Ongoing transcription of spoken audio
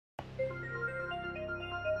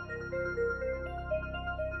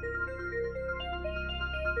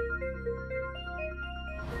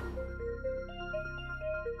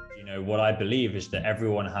What I believe is that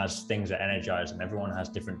everyone has things that energize them. Everyone has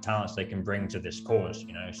different talents they can bring to this cause.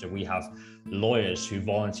 So we have lawyers who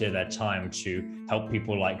volunteer their time to help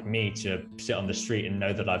people like me to sit on the street and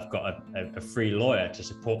know that I've got a free lawyer to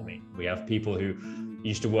support me. We have people who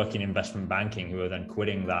used to work in investment banking who are then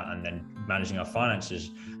quitting that and then managing our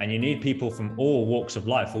finances. And you need people from all walks of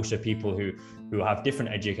life, also people who have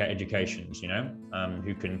different educations,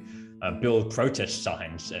 who can build protest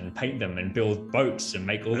signs and paint them and build boats and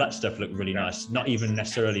make all that stuff look really nice, not even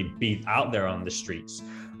necessarily be out there on the streets.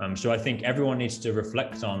 So I think everyone needs to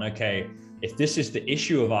reflect on, okay, if this is the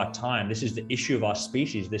issue of our time, this is the issue of our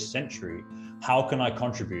species this century, how can I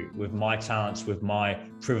contribute with my talents, with my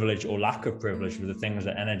privilege or lack of privilege, with the things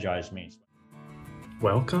that energize me?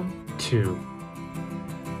 Welcome to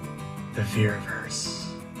the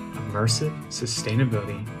Veraverse, Immersive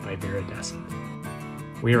Sustainability by Viridescent.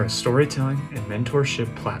 We are a storytelling and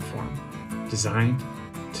mentorship platform designed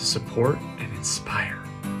to support and inspire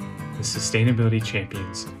the sustainability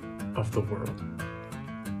champions of the world.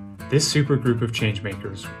 This supergroup of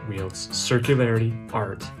changemakers wields circularity,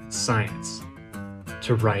 art, and science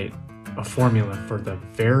to write a formula for the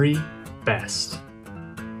very best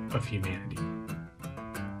of humanity.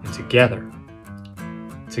 And together,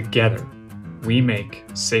 we make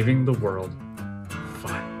saving the world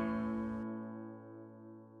fun.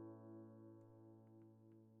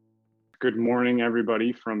 Good morning,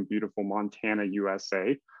 everybody from beautiful Montana,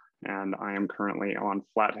 USA. And I am currently on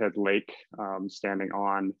Flathead Lake, standing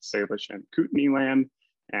on Salish and Kootenai land.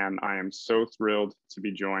 And I am so thrilled to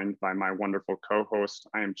be joined by my wonderful co-host.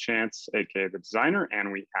 I am Chance, aka the designer, and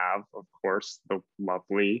we have, of course, the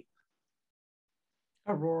lovely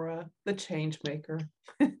Aurora, the change maker.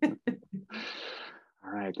 All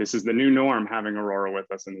right, this is the new norm, having Aurora with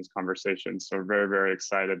us in these conversations. So very, very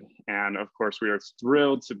excited. And of course, we are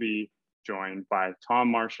thrilled to be joined by Tom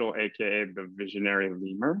Marshall, aka the Visionary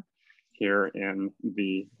Lemur, here in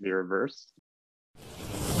the Veraverse.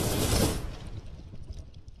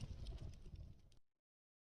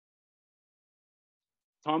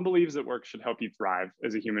 Tom believes that work should help you thrive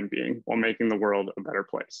as a human being while making the world a better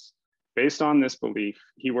place. Based on this belief,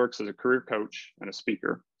 he works as a career coach and a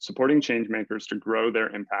speaker, supporting changemakers to grow their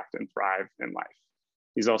impact and thrive in life.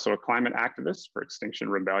 He's also a climate activist for Extinction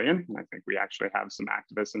Rebellion, and I think we actually have some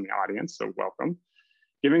activists in the audience, so welcome.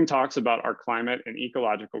 Giving talks about our climate and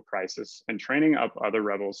ecological crisis and training up other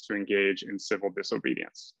rebels to engage in civil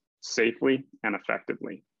disobedience safely and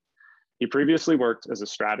effectively. He previously worked as a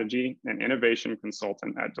strategy and innovation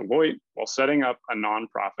consultant at Deloitte while setting up a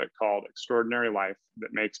nonprofit called Extraordinary Life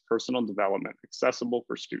that makes personal development accessible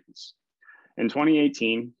for students. In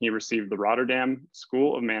 2018, he received the Rotterdam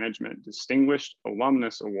School of Management Distinguished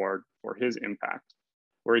Alumnus Award for his impact,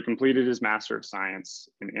 where he completed his Master of Science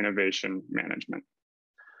in Innovation Management.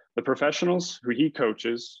 The professionals who he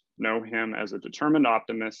coaches know him as a determined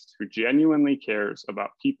optimist who genuinely cares about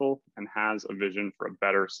people and has a vision for a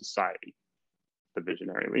better society, the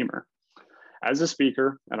Visionary Lemur. As a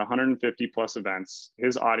speaker at 150 plus events,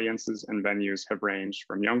 his audiences and venues have ranged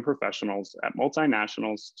from young professionals at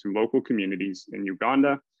multinationals to local communities in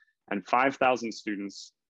Uganda and 5,000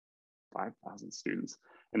 students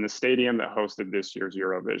in the stadium that hosted this year's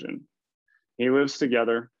Eurovision. He lives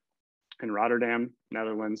together in Rotterdam,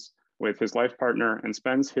 Netherlands, with his life partner and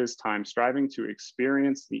spends his time striving to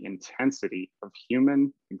experience the intensity of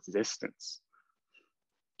human existence.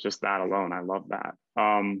 Just that alone, I love that.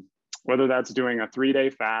 Whether that's doing a 3-day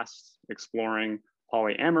fast, exploring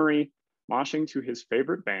polyamory, moshing to his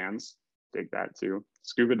favorite bands, dig that too,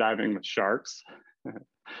 scuba diving with sharks,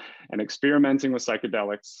 and experimenting with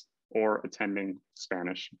psychedelics, or attending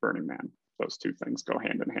Spanish Burning Man. Those two things go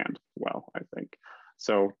hand in hand well, I think.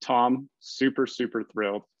 So Tom, super, super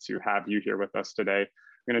thrilled to have you here with us today.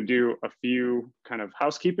 I'm gonna do a few kind of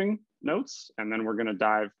housekeeping notes, and then we're gonna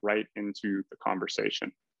dive right into the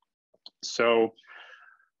conversation. So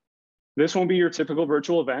this won't be your typical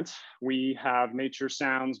virtual event. We have nature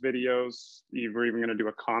sounds, videos. We're even gonna do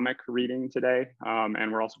a comic reading today.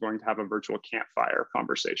 And we're also going to have a virtual campfire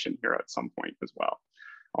conversation here at some point as well,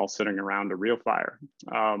 all sitting around a real fire.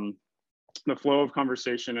 The flow of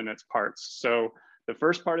conversation and its parts. So the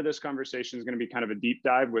first part of this conversation is going to be kind of a deep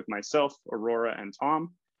dive with myself, Aurora, and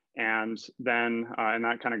Tom. And then, and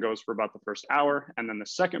that kind of goes for about the first hour. And then the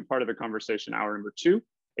second part of the conversation, hour number 2,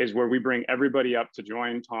 is where we bring everybody up to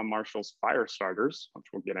join Tom Marshall's Fire Starters, which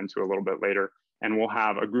we'll get into a little bit later. And we'll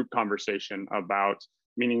have a group conversation about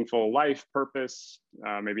meaningful life, purpose,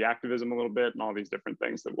 maybe activism a little bit, and all these different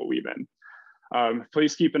things that we'll weave in.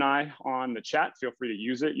 Please keep an eye on the chat. Feel free to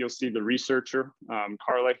use it. You'll see the researcher,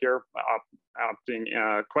 Carla here, opting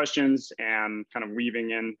questions and kind of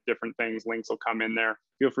weaving in different things. Links will come in there.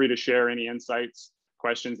 Feel free to share any insights,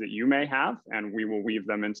 questions that you may have, and we will weave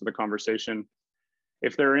them into the conversation.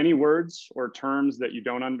 If there are any words or terms that you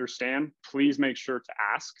don't understand, please make sure to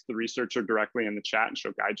ask the researcher directly in the chat and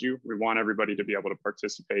she'll guide you. We want everybody to be able to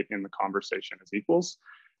participate in the conversation as equals.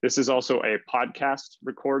 This is also a podcast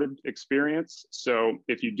recorded experience. So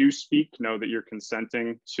if you do speak, know that you're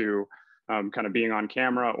consenting to kind of being on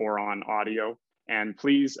camera or on audio. And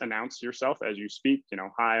please announce yourself as you speak. You know,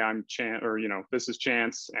 hi, I'm Chance, or, you know, this is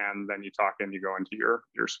Chance, and then you talk and you go into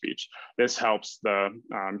your speech. This helps the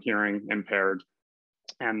hearing impaired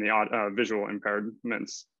and the visual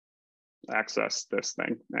impairments access this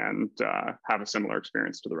thing and have a similar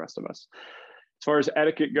experience to the rest of us. As far as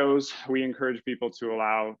etiquette goes, we encourage people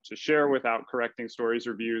to share without correcting stories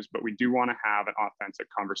or views, but we do want to have an authentic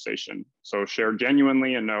conversation. So share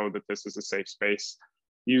genuinely and know that this is a safe space.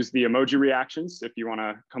 Use the emoji reactions if you want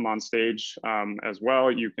to come on stage as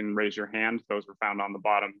well. You can raise your hand. Those are found on the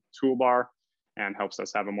bottom toolbar and helps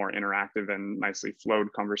us have a more interactive and nicely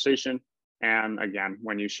flowed conversation. And again,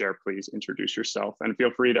 when you share, please introduce yourself and feel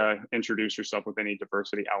free to introduce yourself with any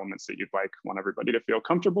diversity elements that you'd like. Want everybody to feel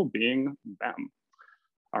comfortable being them.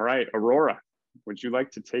 All right, Aurora, would you like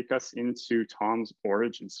to take us into Tom's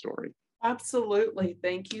origin story? Absolutely.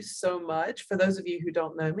 Thank you so much. For those of you who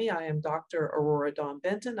don't know me, I am Dr. Aurora Dawn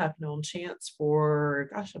Benton. I've known Chance for,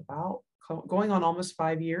 gosh, about going on almost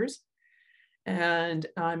 5 years. And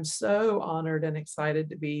I'm so honored and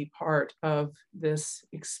excited to be part of this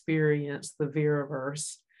experience, the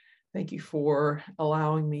Veraverse. Thank you for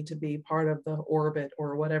allowing me to be part of the orbit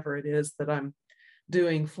or whatever it is that I'm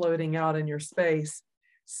doing floating out in your space.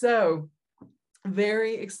 So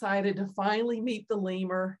very excited to finally meet the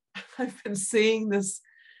lemur. I've been seeing this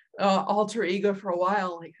alter ego for a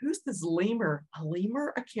while. Like, who's this lemur? A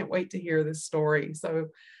lemur? I can't wait to hear this story. So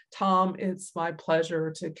Tom, it's my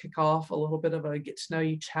pleasure to kick off a little bit of a get to know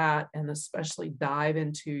you chat and especially dive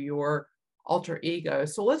into your alter ego.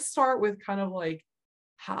 So let's start with kind of like,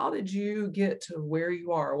 how did you get to where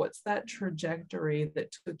you are? What's that trajectory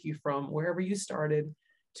that took you from wherever you started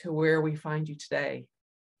to where we find you today?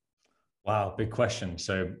 Wow, big question.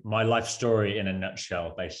 So my life story in a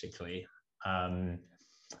nutshell, basically.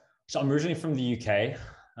 So I'm originally from the UK,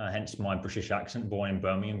 hence my British accent, born in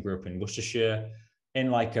Birmingham, grew up in Worcestershire, in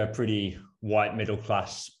like a pretty white middle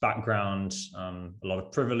class background, a lot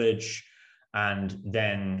of privilege. And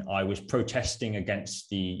then I was protesting against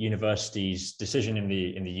the university's decision in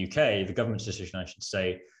the UK, the government's decision, I should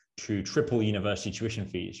say, to triple university tuition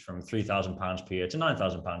fees from £3,000 per year to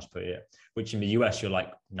 £9,000 per year, which in the US, you're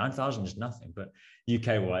like, 9,000 is nothing, but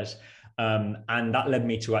UK wise. And that led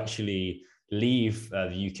me to actually leave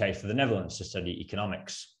the UK for the Netherlands to study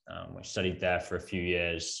economics, which studied there for a few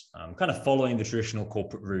years, kind of following the traditional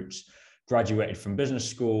corporate routes, graduated from business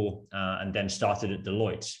school and then started at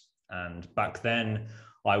Deloitte. And back then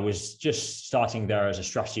I was just starting there as a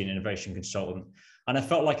strategy and innovation consultant. And I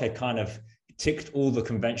felt like I kind of ticked all the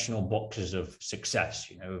conventional boxes of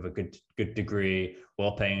success, you know, with a good degree,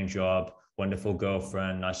 well-paying job, wonderful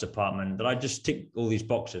girlfriend, nice apartment, that I just ticked all these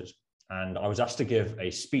boxes. And I was asked to give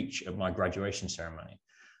a speech at my graduation ceremony.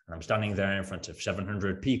 And I'm standing there in front of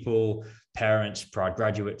 700 people, parents, proud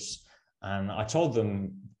graduates. And I told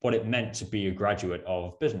them what it meant to be a graduate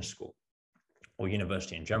of business school or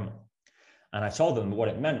university in general. And I told them what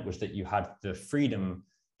it meant was that you had the freedom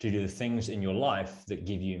to do the things in your life that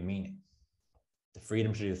give you meaning. The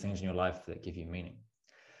freedom to do the things in your life that give you meaning.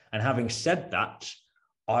 And having said that,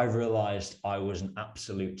 I realized I was an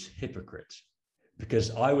absolute hypocrite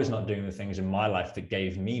because I was not doing the things in my life that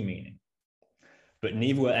gave me meaning. But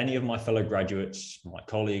neither were any of my fellow graduates, my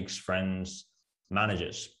colleagues, friends,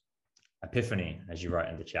 managers. Epiphany, as you write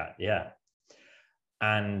in the chat, yeah.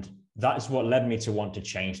 And that's what led me to want to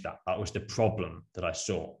change that. That was the problem that I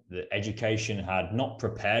saw. That education had not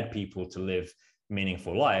prepared people to live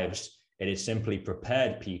meaningful lives. It had simply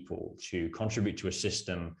prepared people to contribute to a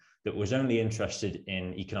system that was only interested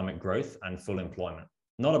in economic growth and full employment.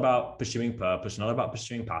 Not about pursuing purpose, not about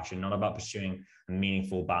pursuing passion, not about pursuing a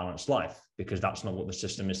meaningful, balanced life, because that's not what the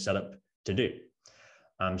system is set up to do.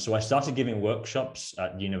 So I started giving workshops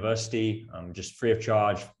at university, just free of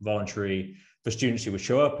charge, voluntary, for students who would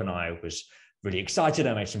show up. And I was really excited.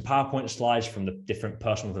 I made some PowerPoint slides from the different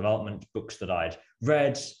personal development books that I'd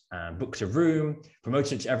read, booked a room,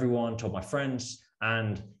 promoted it to everyone, told my friends,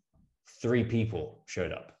 and 3 people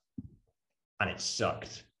showed up. And it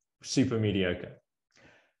sucked, super mediocre.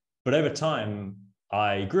 But over time,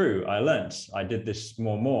 I grew, I learned, I did this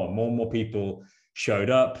more and more people showed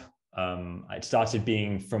up. It started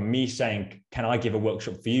being from me saying, can I give a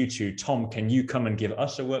workshop for you, to Tom, can you come and give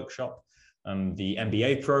us a workshop? The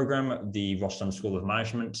MBA program, the Rostam School of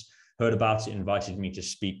Management, heard about it, invited me to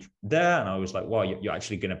speak there. And I was like, wow, you're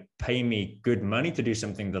actually going to pay me good money to do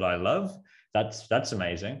something that I love? That's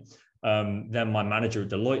amazing. Then my manager at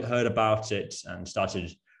Deloitte heard about it and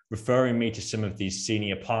started referring me to some of these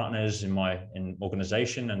senior partners in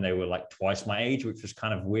organization. And they were like twice my age, which was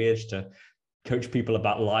kind of weird to coach people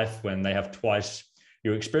about life when they have twice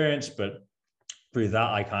your experience. But through that,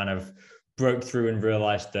 I kind of broke through and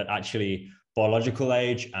realized that actually biological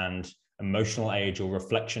age and emotional age or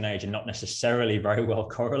reflection age are not necessarily very well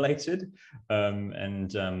correlated.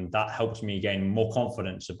 That helped me gain more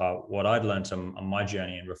confidence about what I'd learned on my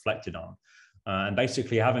journey and reflected on. And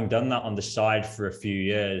basically, having done that on the side for a few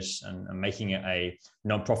years and making it a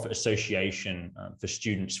nonprofit association for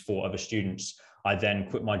students, for other students, I then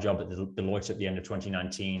quit my job at Deloitte at the end of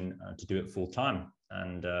 2019 to do it full time.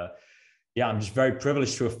 And yeah, I'm just very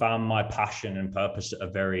privileged to have found my passion and purpose at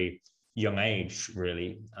a very young age,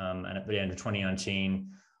 really. And at the end of 2019,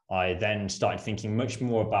 I then started thinking much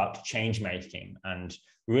more about change making and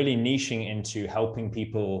really niching into helping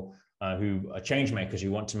people who are change makers,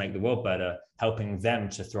 who want to make the world better, helping them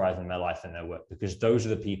to thrive in their life and their work, because those are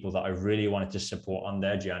the people that I really wanted to support on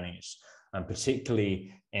their journeys. And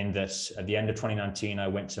particularly in this, at the end of 2019, I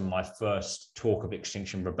went to my first talk of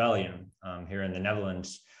Extinction Rebellion here in the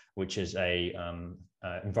Netherlands, which is a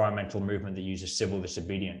environmental movement that uses civil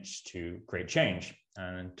disobedience to create change.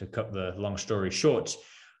 And to cut the long story short,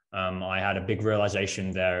 I had a big realization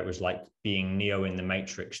there. It was like being Neo in the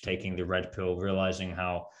Matrix, taking the red pill, realizing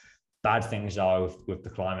how bad things are with the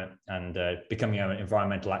climate, and becoming an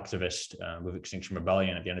environmental activist with Extinction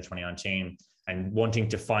Rebellion at the end of 2019, and wanting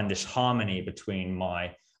to find this harmony between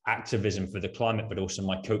my activism for the climate, but also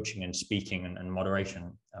my coaching and speaking and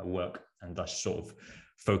moderation work, and thus sort of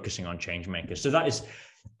focusing on change makers. So that is,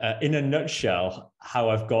 in a nutshell, how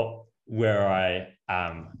I've got where I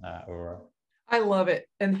am. I love it.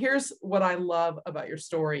 And here's what I love about your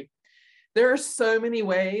story. There are so many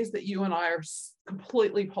ways that you and I are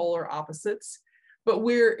completely polar opposites, but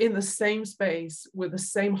we're in the same space with the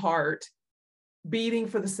same heart, beating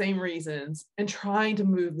for the same reasons and trying to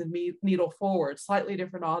move the needle forward. Slightly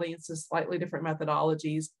different audiences, slightly different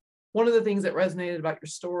methodologies. One of the things that resonated about your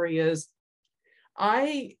story is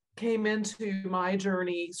I came into my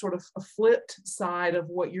journey sort of a flipped side of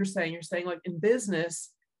what you're saying. You're saying, like, in business,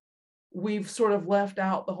 we've sort of left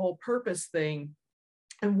out the whole purpose thing.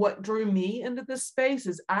 And what drew me into this space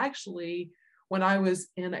is actually when I was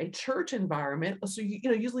in a church environment. So,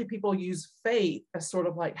 usually people use faith as sort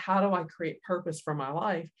of like, how do I create purpose for my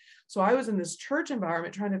life? So I was in this church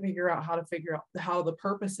environment trying to figure out how the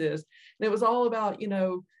purpose is. And it was all about,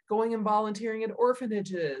 going and volunteering at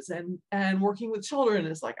orphanages and working with children.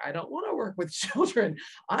 It's like, I don't want to work with children.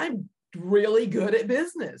 I'm really good at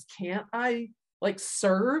business. Can't I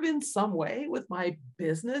serve in some way with my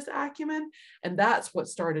business acumen? And that's what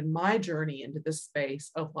started my journey into this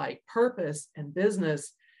space of like purpose and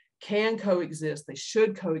business can coexist. They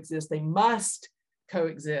should coexist. They must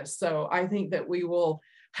coexist. So I think that we will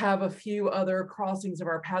have a few other crossings of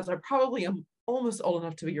our paths. I probably am almost old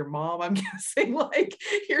enough to be your mom, I'm guessing,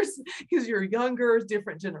 because you're younger,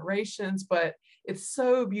 different generations, but it's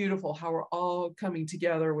so beautiful how we're all coming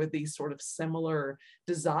together with these sort of similar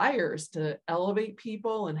desires to elevate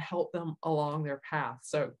people and help them along their path.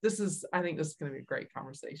 So I think this is going to be a great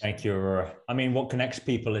conversation. Thank you, Aurora. I mean, what connects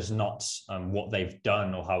people is not what they've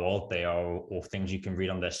done or how old they are or things you can read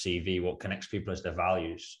on their CV. What connects people is their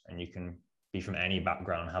values, and you can be from any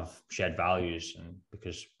background, have shared values, and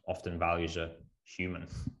because often values are human,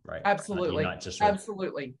 right? Absolutely.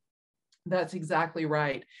 Absolutely. That's exactly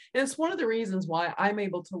right. And it's one of the reasons why I'm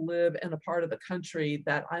able to live in a part of the country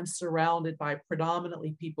that I'm surrounded by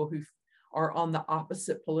predominantly people who are on the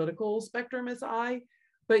opposite political spectrum as I,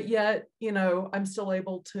 but yet, I'm still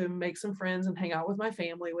able to make some friends and hang out with my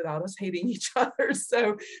family without us hating each other.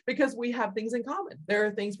 So, because we have things in common, there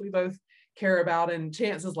are things we both care about, and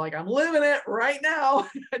chances like I'm living it right now.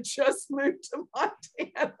 I just moved to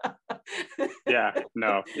Montana.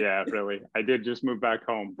 Really. I did just move back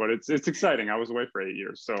home, but it's exciting. I was away for 8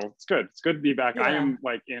 years, so it's good. It's good to be back. Yeah. I am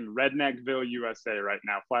in Redneckville, USA right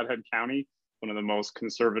now, Flathead County, one of the most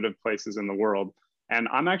conservative places in the world. And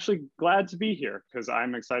I'm actually glad to be here because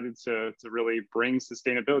I'm excited to really bring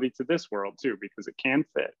sustainability to this world too, because it can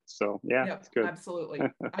fit. So it's good. Absolutely.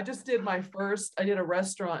 I did a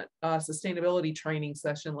restaurant sustainability training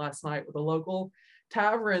session last night with a local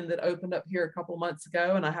tavern that opened up here a couple months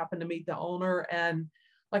ago, and I happened to meet the owner, and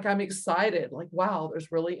like, I'm excited, like, wow,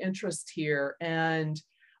 there's really interest here. And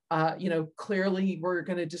clearly we're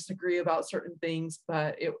going to disagree about certain things,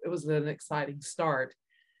 but it was an exciting start.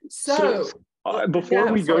 So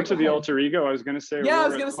before we go to the alter ego, I was going to say, I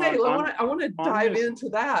was going to say, I want to dive into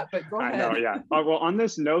that, but go ahead. I know, yeah. Well, on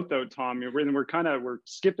this note though, Tom, we're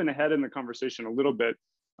skipping ahead in the conversation a little bit.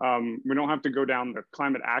 We don't have to go down the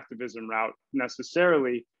climate activism route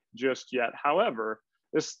necessarily just yet. However,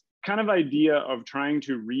 this kind of idea of trying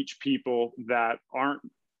to reach people that aren't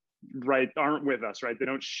with us, right? They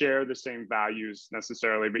don't share the same values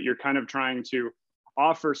necessarily, but you're kind of trying to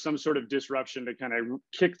offer some sort of disruption to kind of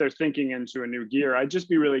kick their thinking into a new gear. I'd just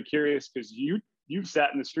be really curious, because you've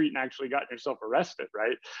sat in the street and actually gotten yourself arrested,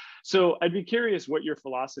 right? So I'd be curious what your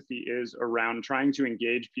philosophy is around trying to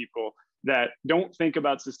engage people that don't think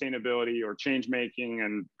about sustainability or change making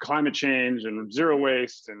and climate change and zero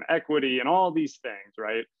waste and equity and all these things,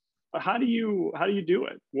 right? How do you do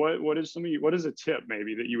it? What is a tip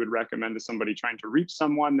maybe that you would recommend to somebody trying to reach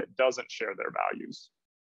someone that doesn't share their values?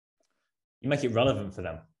 You make it relevant for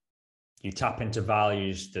them. You tap into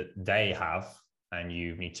values that they have, and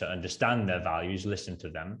you need to understand their values, listen to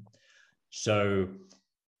them. So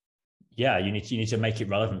yeah, you need to make it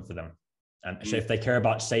relevant for them. And so if they care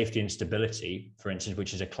about safety and stability, for instance,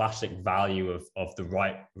 which is a classic value of the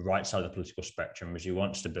right side of the political spectrum, is you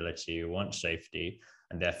want stability, you want safety,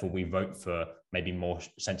 and therefore we vote for maybe more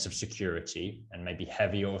sense of security and maybe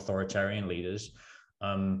heavier authoritarian leaders.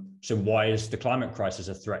 So why is the climate crisis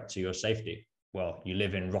a threat to your safety? Well, you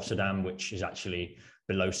live in Rotterdam, which is actually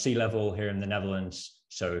below sea level here in the Netherlands.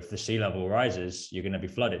 So if the sea level rises, you're going to be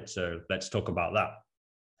flooded. So let's talk about that.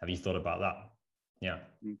 Have you thought about that? Yeah.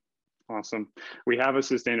 Awesome. We have a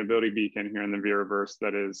sustainability beacon here in the Veraverse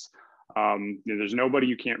that is, there's nobody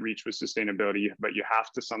you can't reach with sustainability, but you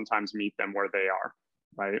have to sometimes meet them where they are,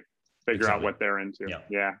 right? Figure out what they're into.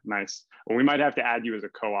 Yeah, nice. Well, we might have to add you as a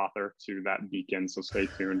co-author to that beacon, so stay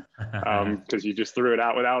tuned, because you just threw it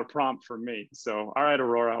out without a prompt from me. So, all right,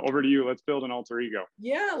 Aurora, over to you. Let's build an alter ego.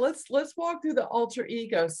 Yeah, let's walk through the alter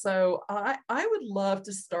ego. So I would love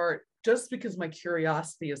to start, just because my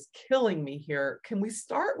curiosity is killing me here. Can we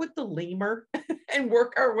start with the lemur and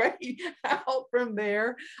work our way out from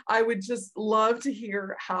there? I would just love to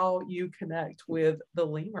hear how you connect with the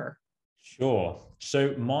lemur. Sure.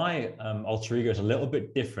 So my alter ego is a little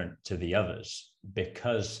bit different to the others,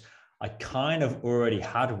 because I kind of already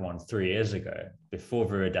had one 3 years ago, before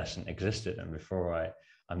Viridescent existed and before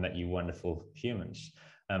I met you wonderful humans.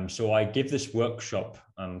 So I give this workshop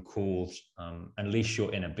called Unleash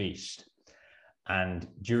Your Inner Beast. And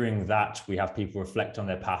during that, we have people reflect on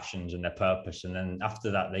their passions and their purpose. And then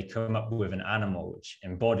after that, they come up with an animal which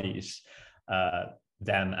embodies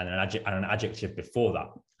them and an adjective before that.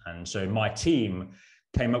 And so my team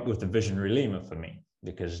came up with the visionary lemur for me,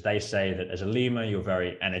 because they say that as a lemur, you're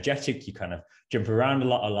very energetic, you kind of jump around a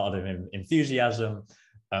lot of enthusiasm.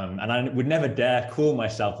 And I would never dare call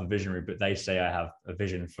myself a visionary, but they say I have a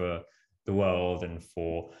vision for the world and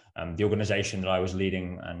for the organization that I was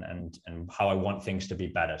leading and how I want things to be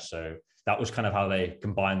better. So that was kind of how they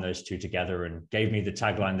combined those two together and gave me the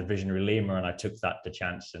tagline, the visionary lemur. And I took that to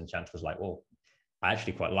Chance, and Chance was like, well, I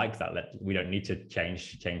actually quite like that. We don't need to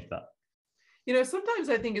change that. Sometimes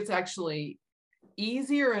I think it's actually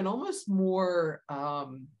easier and almost more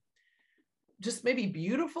just maybe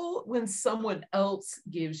beautiful when someone else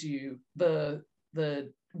gives you the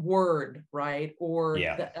word, right? Or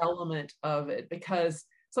the element of it, because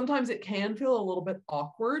sometimes it can feel a little bit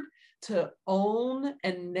awkward to own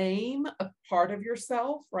and name a part of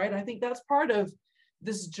yourself, right? I think that's part of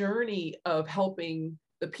this journey of helping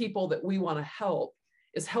the people that we want to help,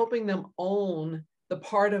 is helping them own the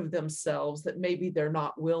part of themselves that maybe they're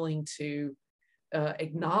not willing to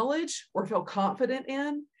acknowledge or feel confident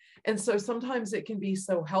in. And so sometimes it can be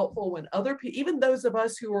so helpful when other people, even those of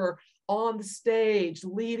us who are on the stage,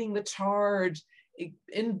 leading the charge,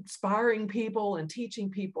 inspiring people and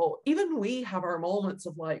teaching people, even we have our moments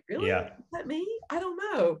of like, really? Is that me? I don't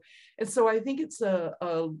know. And so I think it's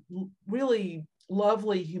a really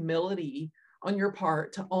lovely humility on your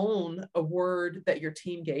part to own a word that your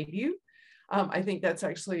team gave you. I think that's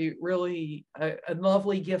actually really a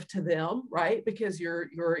lovely gift to them, right? Because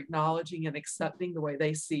you're acknowledging and accepting the way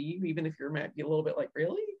they see you, even if you're maybe a little bit like,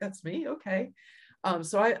 really? That's me? Okay.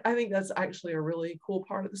 So I think that's actually a really cool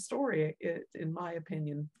part of the story, in my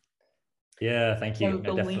opinion. Yeah, thank you.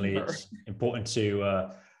 No, definitely, it's important to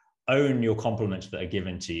own your compliments that are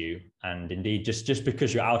given to you. And indeed, just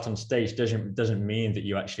because you're out on stage doesn't mean that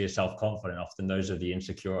you actually are self-confident. Often those are the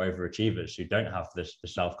insecure overachievers who don't have the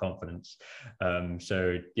self-confidence.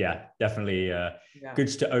 So yeah, definitely good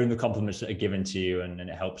to own the compliments that are given to you, and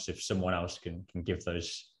it helps if someone else can give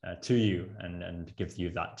those to you and give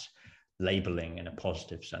you that labeling in a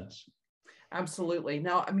positive sense. Absolutely.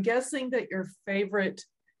 Now, I'm guessing that your favorite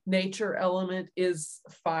nature element is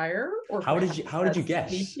fire. Or how did you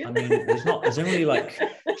guess? I mean, there's only like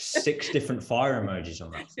 6 different fire emojis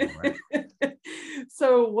on that thing, right?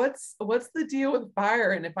 So what's the deal with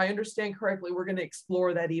fire? And if I understand correctly, we're going to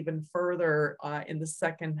explore that even further in the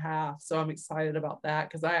second half. So I'm excited about that,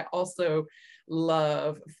 because I also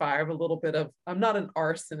love fire. A little bit of, I'm not an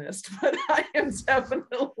arsonist, but I am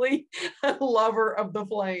definitely a lover of the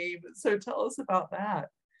flame. So tell us about that.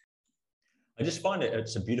 I just find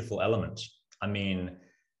it's a beautiful element. I mean,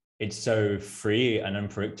 it's so free and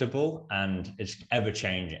unpredictable, and it's ever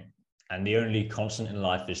changing. And the only constant in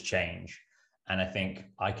life is change. And I think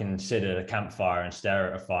I can sit at a campfire and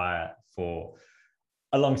stare at a fire for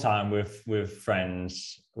a long time with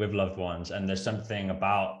friends, with loved ones. And there's something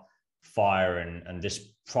about fire and this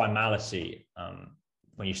primality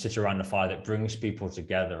when you sit around the fire that brings people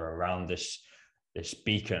together around this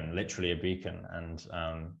beacon, literally a beacon, and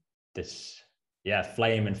this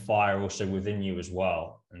flame and fire also within you as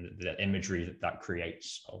well, and the imagery that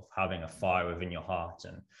creates of having a fire within your heart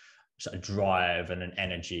and sort of drive and an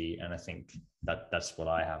energy. And I think that's what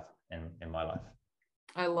I have in my life.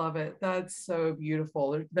 I love it. That's so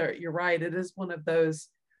beautiful. You're right. It is one of those,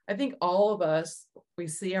 I think all of us, we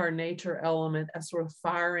see our nature element as sort of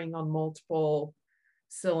firing on multiple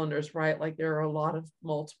cylinders, right? Like there are a lot of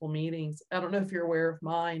multiple meetings. I don't know if you're aware of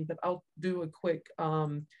mine, but I'll do a quick,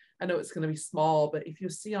 I know it's going to be small, but if you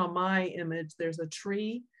see on my image, there's a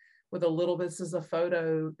tree with a little, this is a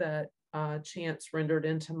photo that Chance rendered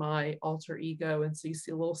into my alter ego. And so you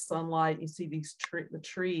see a little sunlight, you see the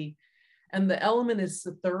tree, and the element is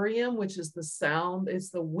Cythereum, which is the sound, it's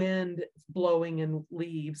the wind blowing in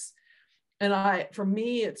leaves. And for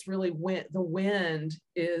me, it's really the wind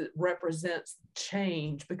represents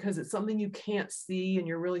change, because it's something you can't see and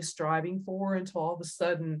you're really striving for until all of a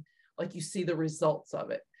sudden, like you see the results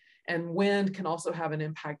of it. And wind can also have an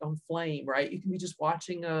impact on flame, right? You can be just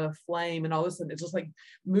watching a flame and all of a sudden it just like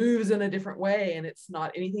moves in a different way, and it's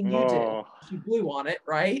not anything you did. You blew on it,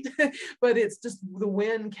 right? But it's just the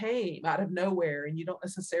wind came out of nowhere and you don't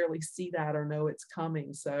necessarily see that or know it's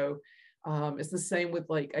coming. So it's the same with,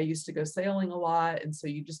 like, I used to go sailing a lot. And so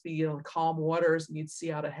you'd just be on calm waters and you'd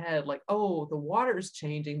see out ahead, like, oh, the water's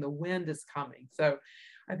changing, the wind is coming. So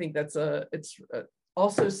I think it's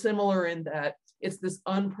also similar in that it's this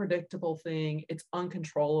unpredictable thing, it's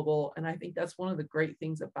uncontrollable. And I think that's one of the great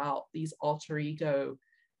things about these alter ego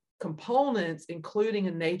components, including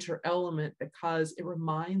a nature element, because it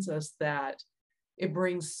reminds us that it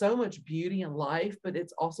brings so much beauty in life, but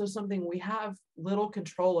it's also something we have little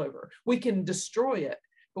control over. We can destroy it,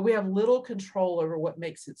 but we have little control over what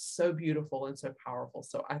makes it so beautiful and so powerful.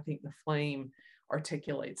 So I think the flame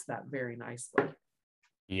articulates that very nicely.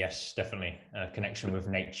 Yes, definitely. Connection with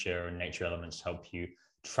nature and nature elements help you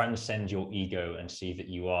transcend your ego and see that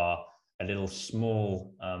you are a little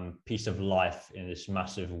small piece of life in this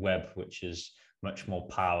massive web, which is much more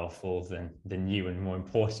powerful than you and more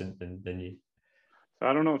important than you. So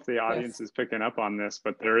I don't know if the audience is picking up on this,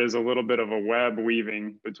 but there is a little bit of a web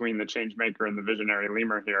weaving between the change maker and the visionary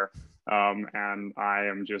lemur here. And I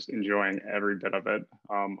am just enjoying every bit of it.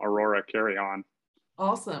 Aurora, carry on.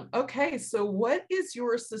 Awesome. Okay, so what is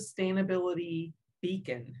your sustainability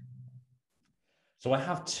beacon? So I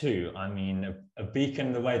have 2. I mean, a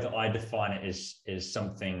beacon, the way that I define it is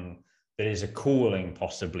something that is a calling,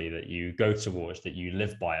 possibly, that you go towards, that you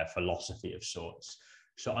live by, a philosophy of sorts.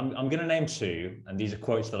 So I'm going to name 2, and these are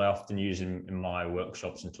quotes that I often use in my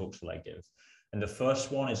workshops and talks that I give. And the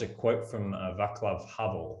first one is a quote from Václav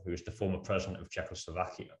Havel, who is the former president of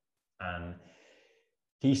Czechoslovakia. And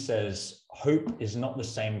he says, "Hope is not the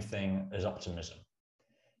same thing as optimism.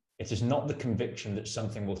 It is not the conviction that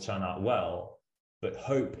something will turn out well, but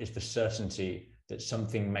hope is the certainty that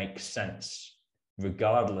something makes sense,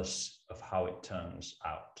 regardless of how it turns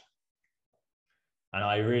out." And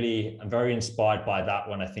I really am very inspired by that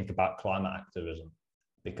when I think about climate activism,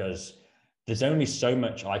 because there's only so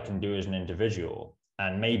much I can do as an individual,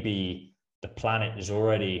 and maybe the planet is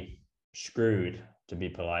already screwed, to be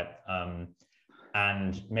polite.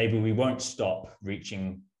 And maybe we won't stop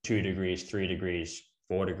reaching 2 degrees, 3 degrees,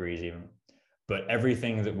 4 degrees even. But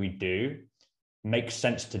everything that we do makes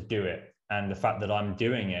sense to do it. And the fact that I'm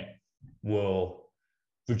doing it will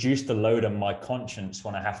reduce the load on my conscience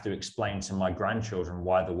when I have to explain to my grandchildren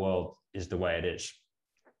why the world is the way it is.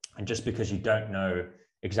 And just because you don't know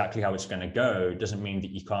exactly how it's going to go doesn't mean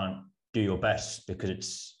that you can't do your best, because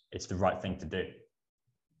it's the right thing to do.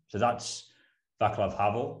 So that's Václav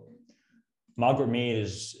Havel. Margaret Mead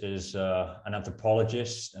is an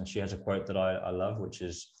anthropologist, and she has a quote that I love, which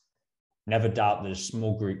is, "Never doubt that a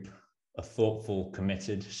small group of thoughtful,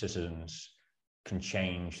 committed citizens can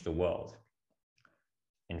change the world.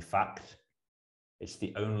 In fact, it's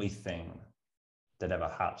the only thing that ever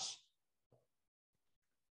has."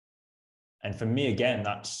 And for me, again,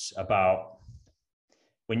 that's about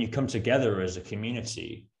when you come together as a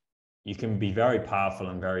community, you can be very powerful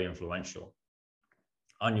and very influential.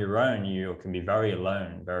 On your own, you can be very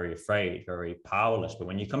alone, very afraid, very powerless. But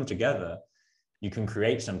when you come together, you can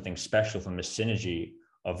create something special from the synergy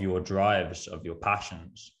of your drives, of your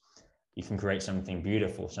passions. You can create something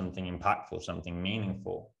beautiful, something impactful, something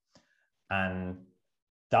meaningful. And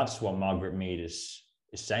that's what Margaret Mead is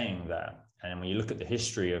saying there. And when you look at the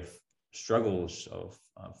history of struggles, of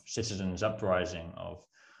citizens uprising, of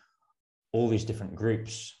all these different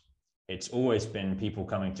groups, it's always been people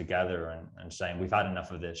coming together and saying, we've had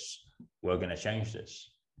enough of this, we're going to change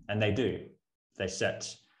this. And they do. They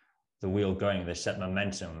set the wheel going, they set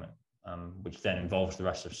momentum, which then involves the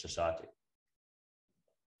rest of society.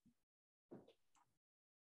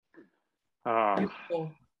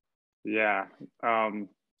 Yeah.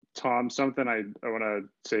 Tom, something I want to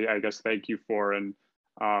say, I guess, thank you for, and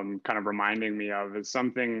kind of reminding me of, is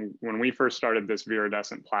something when we first started this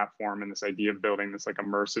Viridescent platform and this idea of building this like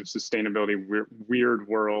immersive sustainability weird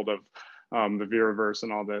world of the Viraverse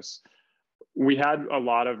and all this, we had a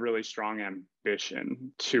lot of really strong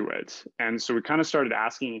ambition to it. And so we kind of started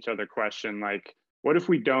asking each other question like, what if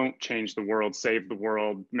we don't change the world, save the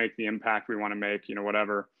world, make the impact we want to make, you know,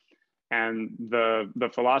 whatever. And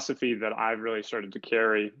the philosophy that I've really started to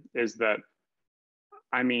carry is that,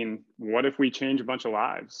 I mean, what if we change a bunch of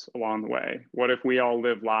lives along the way? What if we all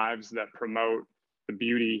live lives that promote the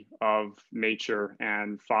beauty of nature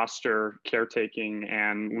and foster caretaking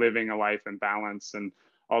and living a life in balance and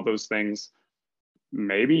all those things?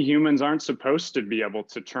 Maybe humans aren't supposed to be able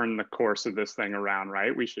to turn the course of this thing around,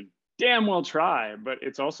 right? We should damn well try, but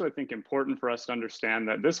it's also, I think, important for us to understand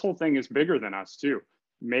that this whole thing is bigger than us too.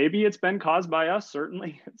 Maybe it's been caused by us,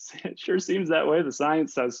 certainly. It sure seems that way. The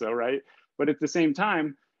science says so, right? But at the same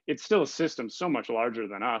time, it's still a system so much larger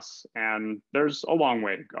than us. And there's a long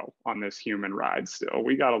way to go on this human ride still.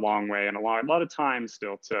 We got a long way and a lot of time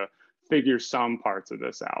still to figure some parts of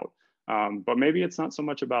this out. But maybe it's not so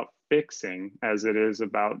much about fixing as it is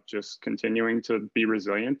about just continuing to be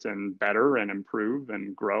resilient and better and improve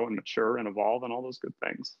and grow and mature and evolve and all those good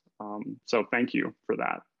things. So thank you for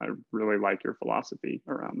that. I really like your philosophy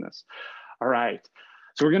around this. All right.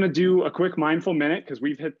 So we're going to do a quick mindful minute because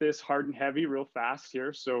we've hit this hard and heavy real fast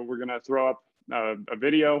here. So we're going to throw up a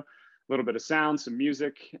video, a little bit of sound, some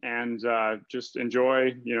music, and just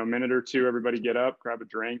enjoy, you know, a minute or two. Everybody get up, grab a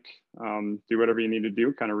drink, do whatever you need to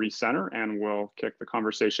do, kind of recenter, and we'll kick the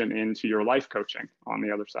conversation into your life coaching on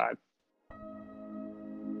the other side.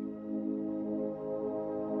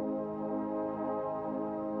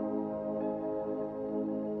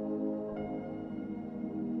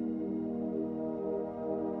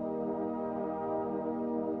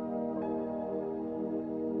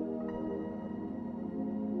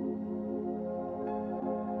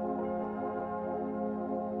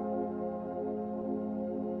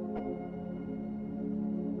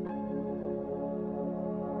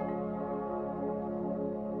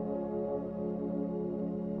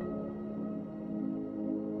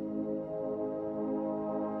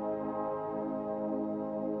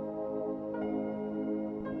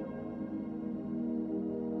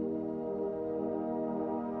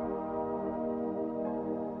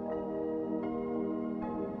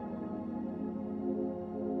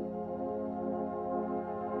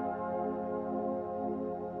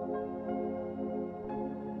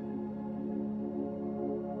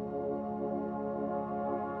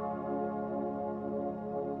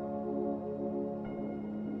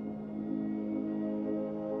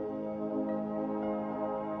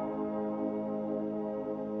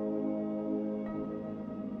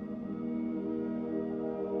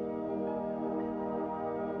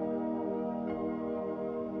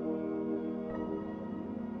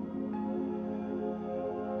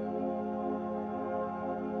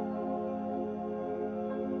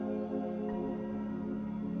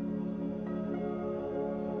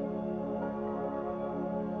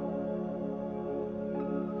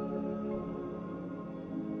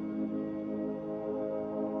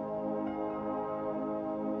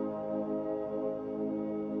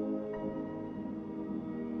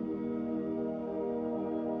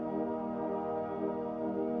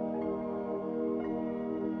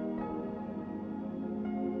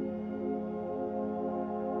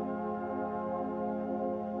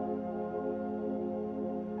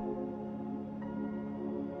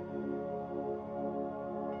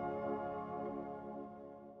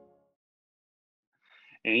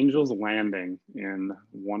 Angel's Landing in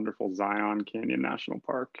wonderful Zion Canyon National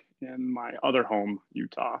Park in my other home,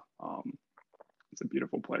 Utah. It's a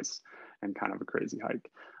beautiful place and kind of a crazy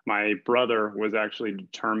hike. My brother was actually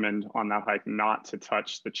determined on that hike not to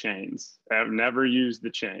touch the chains. I've never used the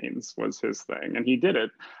chains was his thing, and he did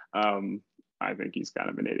it. I think he's kind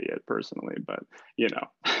of an idiot personally, but you know.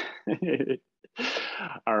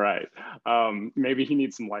 All right. Maybe he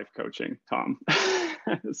needs some life coaching, Tom.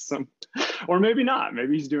 Or maybe not.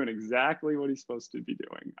 Maybe he's doing exactly what he's supposed to be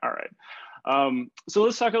doing. All right. So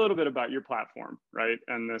let's talk a little bit about your platform, right?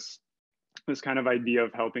 And this kind of idea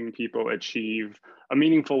of helping people achieve a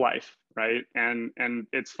meaningful life, right? And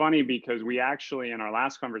it's funny because we actually, in our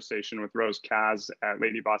last conversation with Rose Kaz at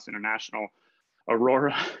Lady Boss International,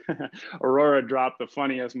 Aurora dropped the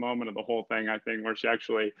funniest moment of the whole thing, I think, where she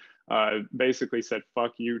actually basically said,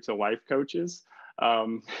 "Fuck you" to life coaches.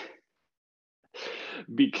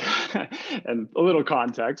 Because, and a little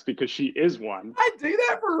context, because she is one. I do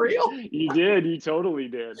that for real? You did. You totally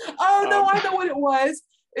did. Oh, no, I know what it was.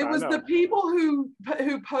 It was the people who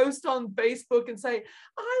post on Facebook and say,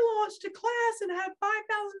 "I launched a class and have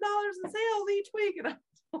 $5,000 in sales each week." And I'm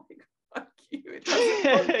like, fuck you. It doesn't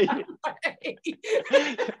work that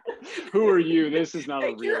way. Who are you? This is not a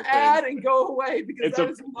real Take your thing. ad and go away, because that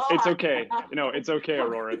is not. It's okay. No, it's okay,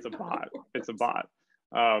 Aurora. It's a bot. It's a bot.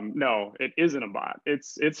 No, it isn't a bot.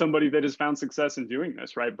 It's somebody that has found success in doing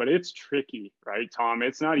this, right? But it's tricky, right, Tom?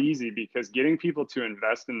 It's not easy, because getting people to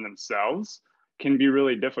invest in themselves can be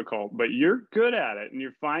really difficult, but you're good at it, and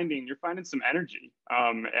you're finding some energy.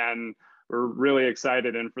 And we're really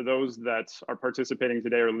excited. And for those that are participating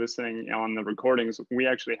today or listening on the recordings, we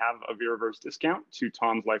actually have a Veraverse discount to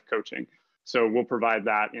Tom's Life Coaching. So we'll provide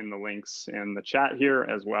that in the links in the chat here,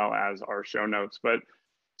 as well as our show notes. But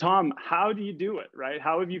Tom, how do you do it, right?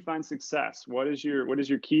 How have you found success? What is your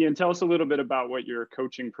key? And tell us a little bit about what your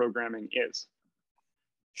coaching programming is.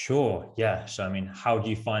 Sure. Yeah. So, I mean, how do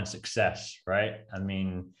you find success, right? I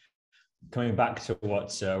mean, coming back to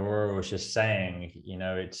what Aurora was just saying, you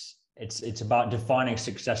know, it's about defining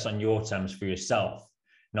success on your terms for yourself,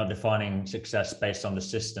 not defining success based on the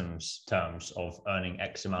system's terms of earning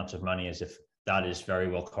X amount of money, as if that is very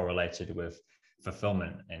well correlated with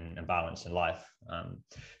fulfillment and balance in life.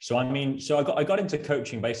 So I got into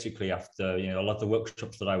coaching basically after, you know, a lot of the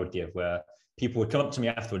workshops that I would give, where people would come up to me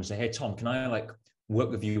afterwards and say, "Hey, Tom, can I work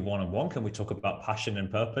with you one-on-one? Can we talk about passion and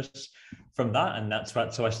purpose from that?" And that's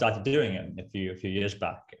so I started doing it a few years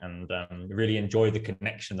back, and really enjoy the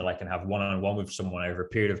connection that I can have one-on-one with someone over a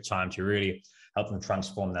period of time to really help them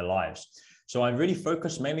transform their lives. So I really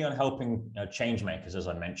focus mainly on helping change makers, as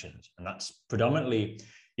I mentioned, and that's predominantly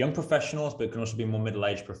young professionals, but it can also be more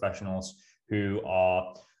middle-aged professionals who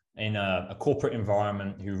are in a corporate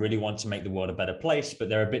environment, who really want to make the world a better place, but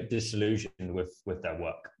they're a bit disillusioned with their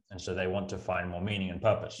work. And so they want to find more meaning and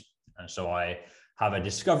purpose. And so I have a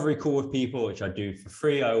discovery call with people, which I do for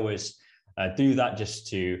free. I always do that just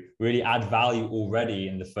to really add value already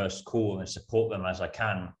in the first call and support them as I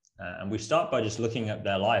can. And we start by just looking at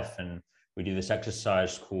their life. And we do this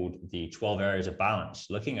exercise called the 12 areas of balance,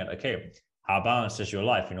 looking at, okay, how balanced is your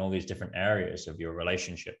life in all these different areas of your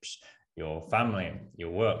relationships, your family, your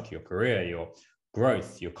work, your career, your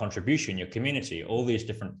growth, your contribution, your community, all these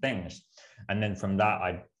different things. And then from that,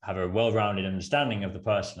 I have a well-rounded understanding of the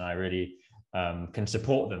person. I really can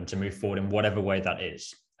support them to move forward in whatever way that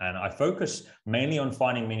is. And I focus mainly on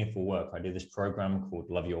finding meaningful work. I do this program called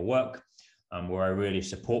Love Your Work, where I really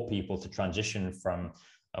support people to transition from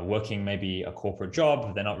working maybe a corporate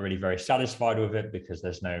job. They're not really very satisfied with it because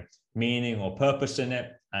there's no meaning or purpose in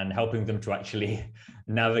it, and helping them to actually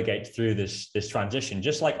navigate through this transition,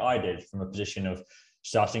 just like I did, from a position of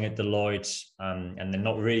starting at Deloitte and then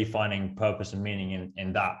not really finding purpose and meaning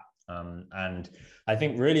in that. And I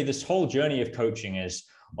think really this whole journey of coaching is,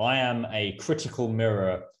 I am a critical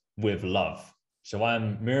mirror with love. So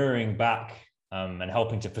I'm mirroring back and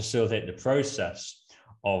helping to facilitate the process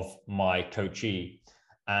of my coachee,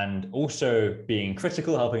 and also being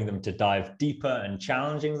critical, helping them to dive deeper and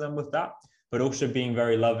challenging them with that, but also being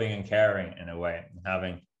very loving and caring in a way,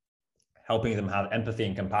 and helping them have empathy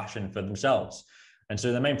and compassion for themselves. And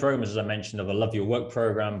so the main program is, as I mentioned, of a Love Your Work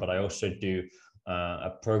program, but I also do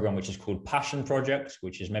a program which is called Passion Project,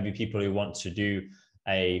 which is maybe people who want to do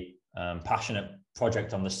a passionate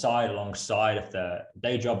project on the side alongside of their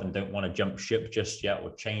day job and don't want to jump ship just yet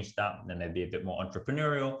or change that. And then they'd be a bit more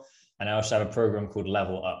entrepreneurial. And I also have a program called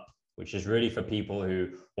Level Up, which is really for people who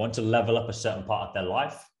want to level up a certain part of their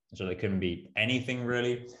life. So it can be anything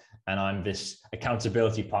really. and I'm this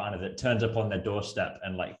accountability partner that turns up on their doorstep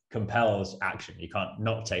and like compels action. You can't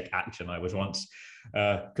not take action. I was once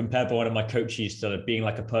compared by one of my coaches to being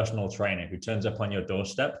like a personal trainer who turns up on your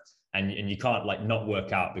doorstep, and you can't like not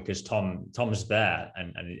work out because Tom's there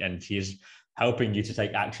and he's helping you to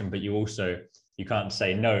take action, but you can't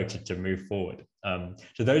say no to move forward.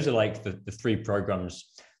 So those are like the three programs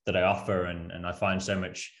that I offer, and I find so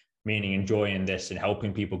much meaning and joy in this and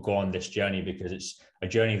helping people go on this journey, because it's a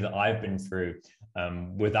journey that I've been through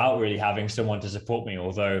without really having someone to support me.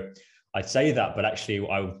 Although I'd say that, but actually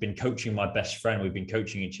I've been coaching my best friend. We've been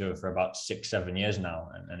coaching each other for about 6-7 years now,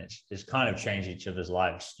 and it's kind of changed each other's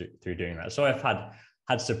lives through doing that. So I've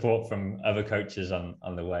had support from other coaches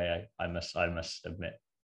on the way, I must admit.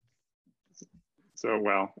 So,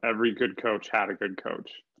 well, every good coach had a good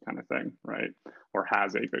coach kind of thing, right? Or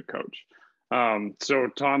has a good coach. So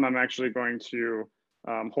Tom, I'm actually going to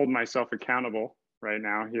hold myself accountable right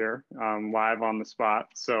now here, live on the spot.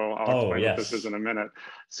 So I'll explain what this is in a minute.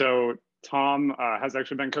 So Tom has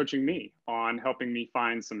actually been coaching me on helping me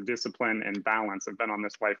find some discipline and balance. I've been on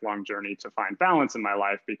this lifelong journey to find balance in my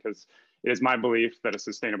life, because it is my belief that a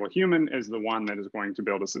sustainable human is the one that is going to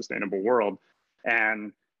build a sustainable world.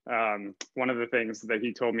 And one of the things that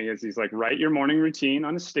he told me is, he's like, write your morning routine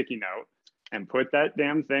on a sticky note and put that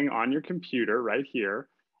damn thing on your computer right here.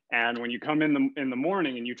 And when you come in the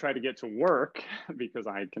morning and you try to get to work, because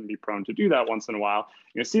I can be prone to do that once in a while,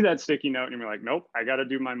 you see that sticky note and you're like, nope, I got to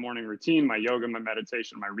do my morning routine, my yoga, my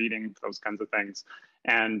meditation, my reading, those kinds of things.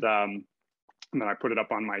 And then I put it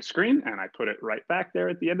up on my screen and I put it right back there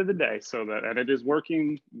at the end of the day, and it is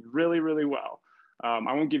working really, really well.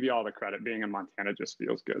 I won't give you all the credit. Being in Montana just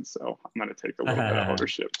feels good. So I'm going to take a little bit of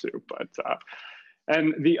ownership too. But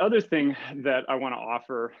and the other thing that I want to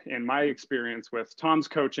offer in my experience with Tom's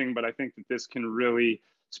coaching, but I think that this can really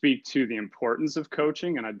speak to the importance of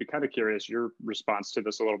coaching. And I'd be kind of curious your response to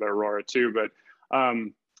this a little bit, Aurora, too. But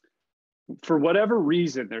for whatever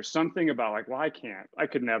reason, there's something about like, well, I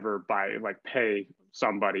could never pay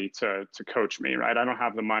somebody to coach me, right? I don't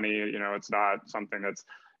have the money, it's not something it's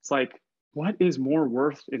like, what is more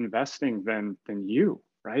worth investing than you,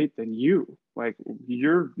 right? Than you. Like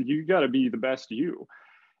you got to be the best you.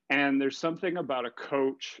 And there's something about a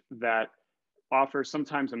coach that offers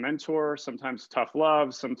sometimes a mentor, sometimes tough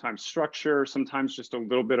love, sometimes structure, sometimes just a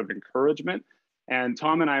little bit of encouragement. And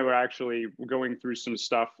Tom and I were actually going through some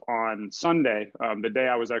stuff on Sunday, the day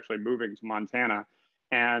I was actually moving to Montana,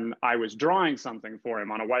 and I was drawing something for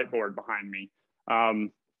him on a whiteboard behind me.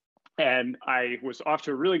 And I was off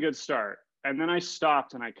to a really good start. And then I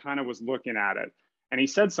stopped and I kind of was looking at it. And he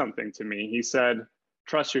said something to me. He said,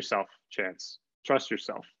 trust yourself, Chance. Trust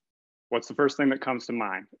yourself. What's the first thing that comes to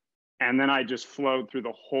mind? And then I just flowed through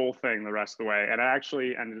the whole thing the rest of the way.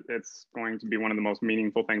 And it's going to be one of the most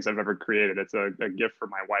meaningful things I've ever created. It's a gift for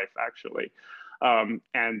my wife, actually.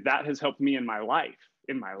 And that has helped me in my life.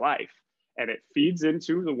 And it feeds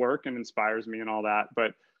into the work and inspires me and all that.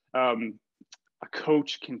 But a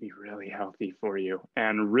coach can be really healthy for you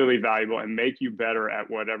and really valuable and make you better at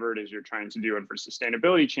whatever it is you're trying to do. And for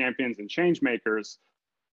sustainability champions and change makers,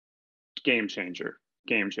 game changer.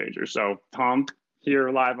 So Tom, here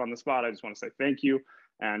live on the spot, I just want to say thank you.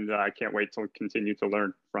 And I can't wait to continue to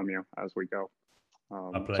learn from you as we go.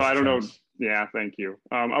 So I don't know. Yeah, thank you.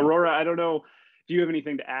 Aurora, I don't know. Do you have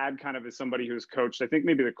anything to add kind of as somebody who's coached? I think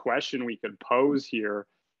maybe the question we could pose here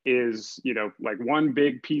is, like one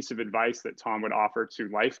big piece of advice that Tom would offer to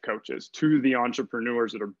life coaches, to the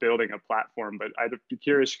entrepreneurs that are building a platform. But I'd be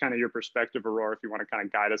curious kind of your perspective, Aurora, if you want to kind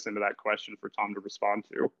of guide us into that question for Tom to respond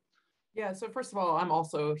to. Yeah, so first of all, I'm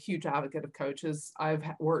also a huge advocate of coaches. I've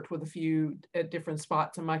worked with a few at different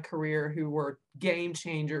spots in my career who were game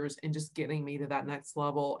changers and just getting me to that next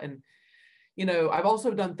level. And I've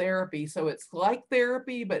also done therapy, so it's like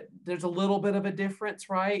therapy, but there's a little bit of a difference,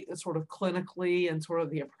 right? It's sort of clinically and sort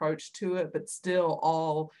of the approach to it, but still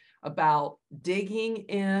all about digging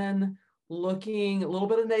in, looking, a little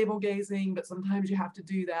bit of navel gazing, but sometimes you have to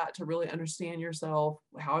do that to really understand yourself,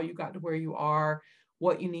 how you got to where you are,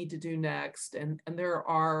 what you need to do next. And there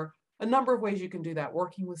are a number of ways you can do that.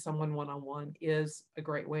 Working with someone one-on-one is a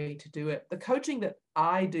great way to do it. The coaching that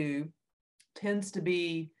I do tends to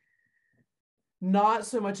be not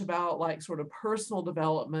so much about like sort of personal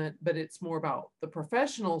development, but it's more about the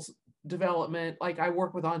professional's development. Like I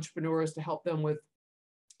work with entrepreneurs to help them with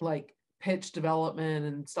like pitch development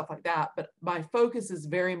and stuff like that. But my focus is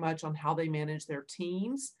very much on how they manage their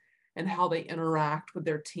teams and how they interact with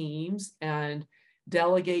their teams and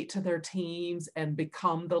delegate to their teams and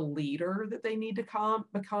become the leader that they need to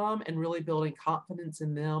become, and really building confidence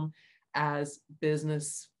in them as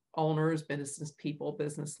business owners, business people,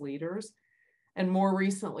 business leaders. And more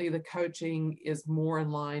recently, the coaching is more in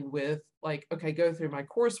line with like, okay, go through my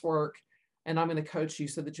coursework and I'm going to coach you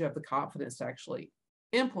so that you have the confidence to actually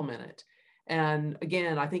implement it. And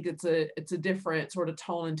again, I think it's a different sort of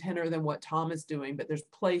tone and tenor than what Tom is doing, but there's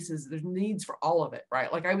needs for all of it,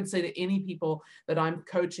 right? Like I would say to any people that I'm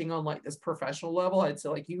coaching on like this professional level, I'd say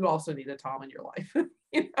like, you also need a Tom in your life.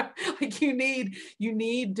 Like you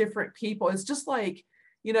need different people. It's just like,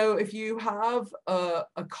 if you have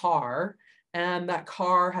a car and that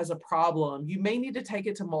car has a problem, you may need to take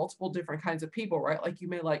it to multiple different kinds of people, right? Like you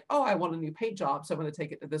may like, oh, I want a new paint job, so I'm going to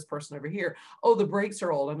take it to this person over here. Oh, the brakes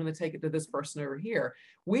are old, I'm going to take it to this person over here.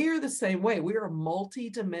 We are the same way. We are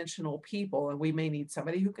multi-dimensional people, and we may need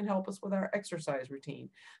somebody who can help us with our exercise routine,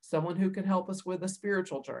 someone who can help us with a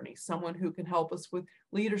spiritual journey, someone who can help us with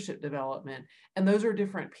leadership development. And those are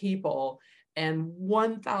different people. And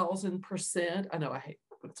 1000%, I know I hate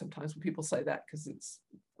sometimes when people say that because it's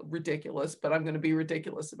ridiculous, but I'm going to be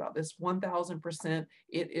ridiculous about this. 1000%,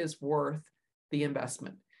 it is worth the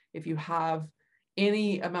investment. If you have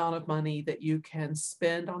any amount of money that you can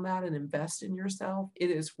spend on that and invest in yourself,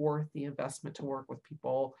 it is worth the investment to work with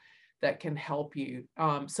people that can help you.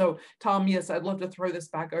 So Tom, yes, I'd love to throw this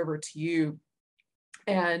back over to you.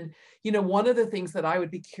 And, one of the things that I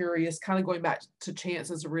would be curious, kind of going back to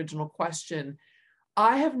Chance's original question,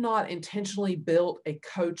 I have not intentionally built a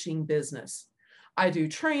coaching business. I do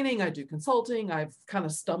training, I do consulting, I've kind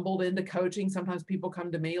of stumbled into coaching. Sometimes people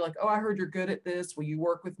come to me like, oh, I heard you're good at this, will you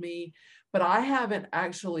work with me? But I haven't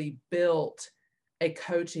actually built a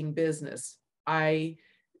coaching business. I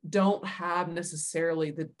don't have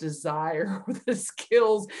necessarily the desire or the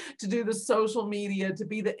skills to do the social media, to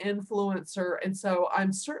be the influencer. And so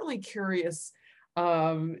I'm certainly curious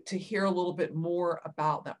to hear a little bit more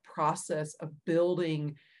about that process of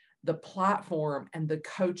building the platform and the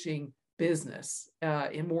coaching business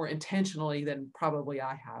and more intentionally than probably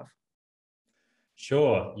I have.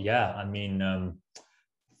 Sure. Yeah. I mean,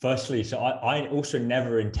 firstly, so I also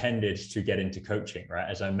never intended to get into coaching, right?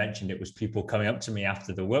 As I mentioned, it was people coming up to me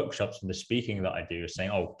after the workshops and the speaking that I do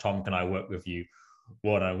saying, oh, Tom, can I work with you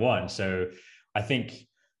one-on-one? So I think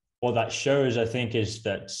what that shows, I think, is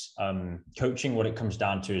that coaching, what it comes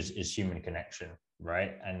down to is human connection,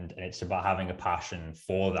 right? And it's about having a passion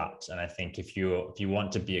for that. And I think if you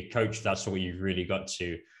want to be a coach, that's what you've really got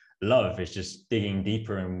to love, is just digging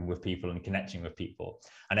deeper in with people and connecting with people.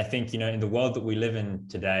 And I think, in the world that we live in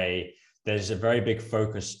today, there's a very big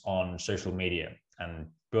focus on social media and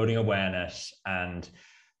building awareness and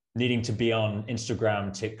needing to be on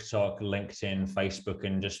Instagram, TikTok, LinkedIn, Facebook,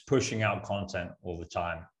 and just pushing out content all the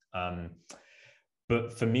time.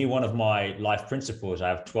 But for me, one of my life principles, I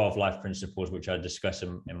have 12 life principles, which I discuss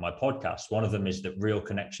in my podcast. One of them is that real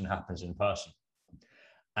connection happens in person.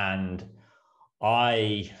 And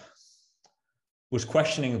I was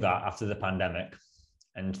questioning that after the pandemic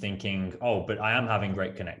and thinking, oh, but I am having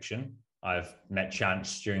great connection. I've met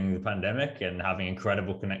Chance during the pandemic and having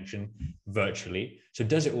incredible connection virtually. So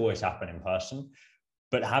does it always happen in person?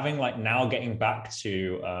 But having now getting back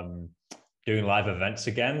to doing live events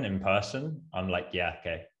again in person, I'm like, yeah,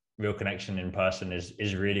 okay, real connection in person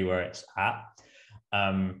is really where it's at.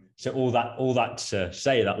 So all that to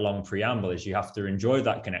say, that long preamble, is you have to enjoy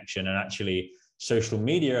that connection. And actually social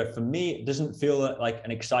media, for me, it doesn't feel like an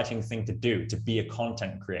exciting thing to do, to be a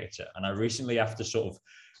content creator. And I recently, after sort of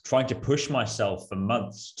trying to push myself for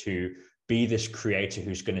months to be this creator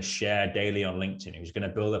who's going to share daily on LinkedIn, who's going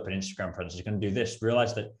to build up an Instagram presence, who's going to do this,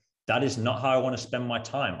 realize that is not how I want to spend my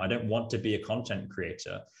time. I don't want to be a content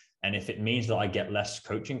creator. And if it means that I get less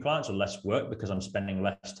coaching clients or less work because I'm spending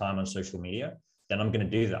less time on social media, then I'm going to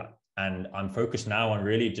do that. And I'm focused now on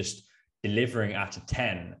really just delivering at a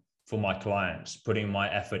 10 for my clients, putting my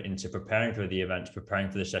effort into preparing for the events, preparing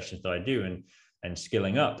for the sessions that I do, and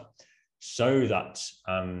skilling up, so that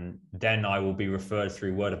then I will be referred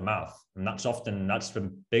through word of mouth. And that's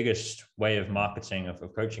the biggest way of marketing of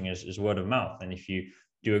coaching is word of mouth. And if you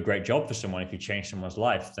do a great job for someone, if you change someone's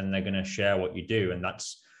life, then they're going to share what you do. And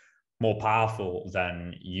that's more powerful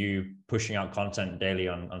than you pushing out content daily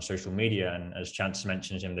on social media. And as Chance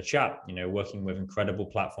mentions in the chat, working with incredible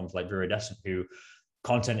platforms like Viridescent, who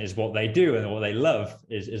content is what they do and what they love,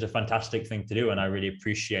 is a fantastic thing to do. And I really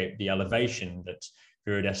appreciate the elevation that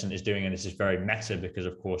Viridescent is doing. And this is very meta because,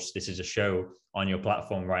 of course, this is a show on your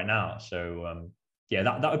platform right now. So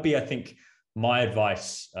that would be, I think, my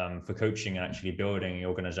advice for coaching and actually building the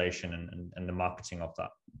organization and the marketing of that.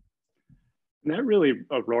 And that really,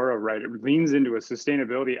 Aurora, right, it leans into a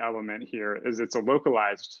sustainability element here, is it's a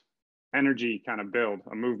localized energy kind of build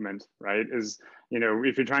a movement, right? Is, you know,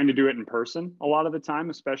 if you're trying to do it in person a lot of the time,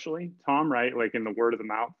 especially Tom, right? Like in the word of the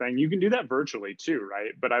mouth thing, you can do that virtually too,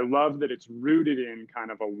 right? But I love that it's rooted in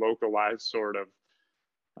kind of a localized sort of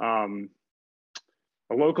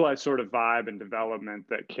vibe and development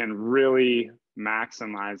that can really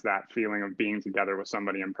maximize that feeling of being together with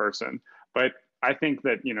somebody in person. But I think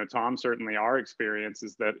that, you know, Tom, certainly our experience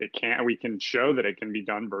is that we can show that it can be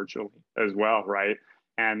done virtually as well, right?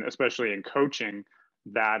 And especially in coaching,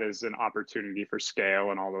 that is an opportunity for scale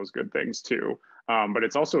and all those good things too. But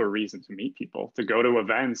it's also a reason to meet people, to go to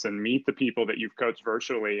events and meet the people that you've coached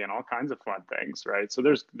virtually and all kinds of fun things, right? So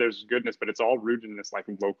there's goodness, but it's all rooted in this like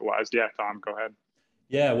localized. Yeah, Tom, go ahead.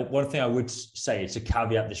 Yeah, one thing I would say is to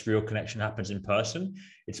caveat this real connection happens in person.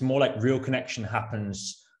 It's more like real connection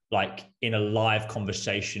happens like in a live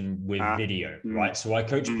conversation with video, right? So I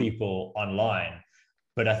coach people online,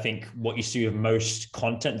 but I think what you see with most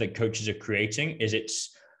content that coaches are creating is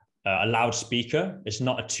it's a loudspeaker. It's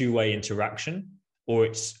not a two-way interaction, or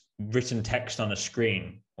it's written text on a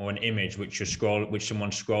screen or an image which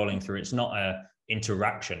someone's scrolling through. It's not a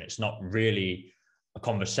interaction. It's not really a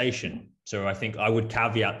conversation. So I think I would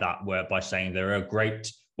caveat that by saying there are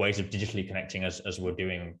great ways of digitally connecting as we're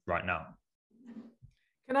doing right now.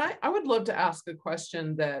 I would love to ask a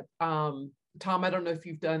question that, Tom, I don't know if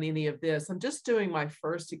you've done any of this. I'm just doing my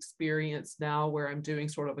first experience now where I'm doing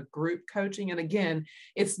sort of a group coaching. And again,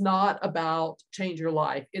 it's not about change your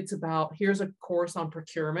life. It's about, here's a course on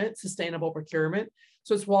procurement, sustainable procurement.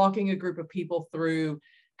 So it's walking a group of people through,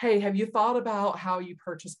 hey, have you thought about how you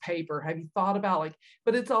purchase paper? Have you thought about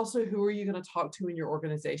but it's also who are you going to talk to in your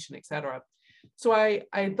organization, et cetera. So I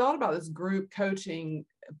thought about this group coaching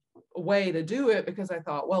way to do it because I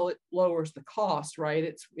thought, well, it lowers the cost,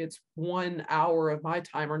 right? It's 1 hour of my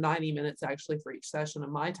time, or 90 minutes actually for each session of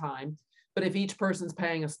my time. But if each person's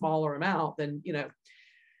paying a smaller amount, then, you know,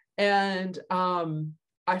 and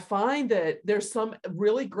I find that there's some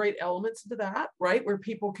really great elements to that, right? Where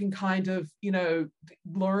people can kind of, you know,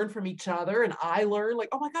 learn from each other. And I learn like,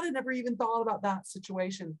 oh my God, I never even thought about that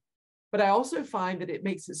situation. But I also find that it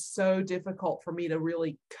makes it so difficult for me to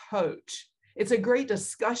really coach. It's a great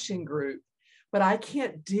discussion group, but I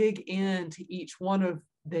can't dig into each one of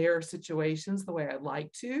their situations the way I'd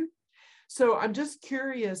like to. So I'm just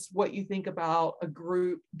curious what you think about a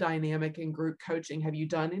group dynamic and group coaching. Have you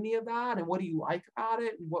done any of that? And what do you like about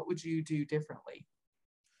it? And what would you do differently?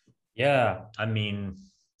 Yeah, I mean,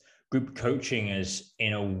 group coaching is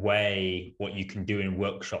in a way what you can do in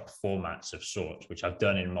workshop formats of sorts, which I've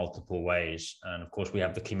done in multiple ways. And of course, we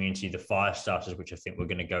have the community, the fire starters, which I think we're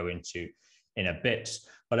going to go into in a bit.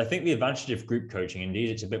 But I think the advantage of group coaching, indeed,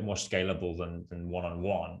 it's a bit more scalable than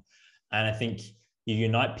one-on-one. And I think you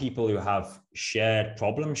unite people who have shared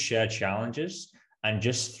problems, shared challenges, and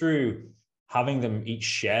just through having them each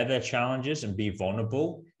share their challenges and be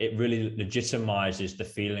vulnerable, it really legitimizes the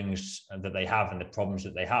feelings that they have and the problems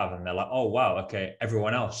that they have. And they're like, oh, wow, okay,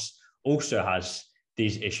 everyone else also has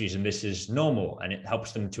these issues and this is normal. And it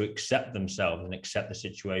helps them to accept themselves and accept the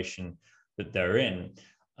situation that they're in.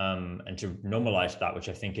 And to normalize that, which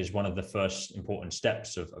I think is one of the first important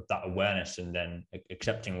steps of that awareness, and then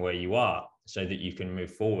accepting where you are so that you can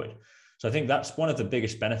move forward. So I think that's one of the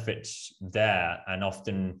biggest benefits there. And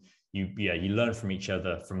often you learn from each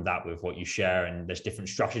other from that with what you share, and there's different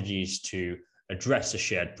strategies to address a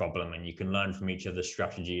shared problem, and you can learn from each other's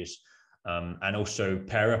strategies, and also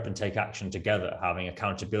pair up and take action together, having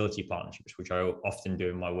accountability partnerships, which I often do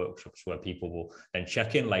in my workshops, where people will then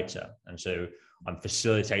check in later. And so I'm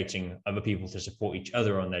facilitating other people to support each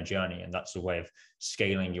other on their journey. And that's a way of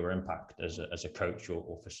scaling your impact as a coach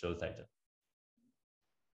or facilitator.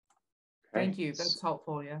 Thank you. That's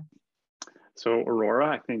helpful. Yeah. So Aurora,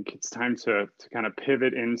 I think it's time to kind of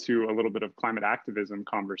pivot into a little bit of climate activism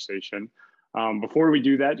conversation. Before we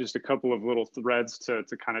do that, just a couple of little threads to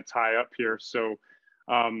kind of tie up here. So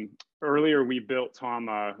earlier we built Tom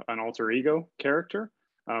an alter ego character.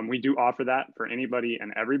 We do offer that for anybody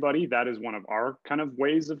and everybody. That is one of our kind of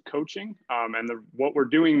ways of coaching. And what we're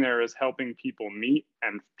doing there is helping people meet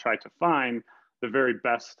and try to find the very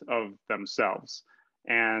best of themselves.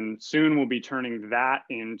 And soon we'll be turning that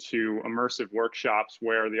into immersive workshops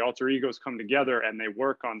where the alter egos come together and they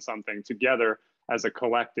work on something together as a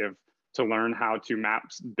collective to learn how to map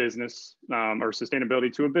business or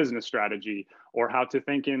sustainability to a business strategy, or how to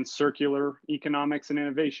think in circular economics and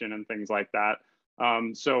innovation and things like that.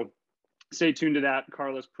 So stay tuned to that.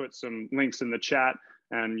 Carlos put some links in the chat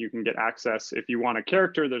and you can get access. If you want a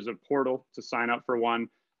character, there's a portal to sign up for one.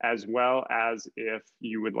 as well as if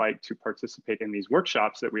you would like to participate in these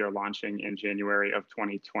workshops that we are launching in January of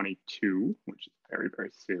 2022, which is very, very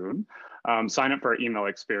soon, sign up for our email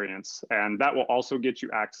experience. And that will also get you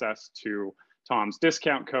access to Tom's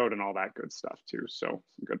discount code and all that good stuff too. So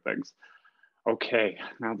some good things. Okay,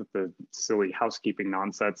 now that the silly housekeeping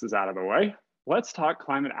nonsense is out of the way, let's talk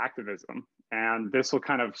climate activism. And this will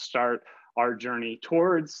kind of start our journey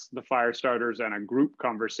towards the fire starters and a group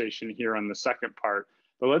conversation here on the second part.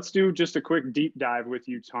 But let's do just a quick deep dive with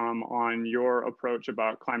you, Tom, on your approach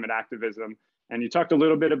about climate activism. And you talked a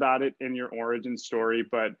little bit about it in your origin story,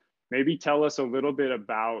 but maybe tell us a little bit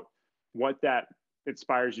about what that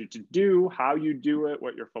inspires you to do, how you do it,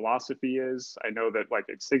 what your philosophy is. I know that like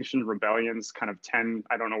Extinction Rebellion's kind of 10,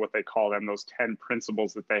 I don't know what they call them, those 10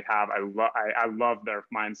 principles that they have. I love their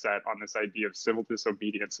mindset on this idea of civil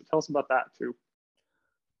disobedience. So tell us about that too.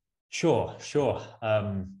 Sure.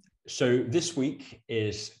 So this week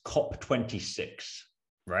is COP26,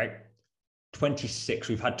 right? 26.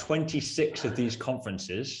 We've had 26 of these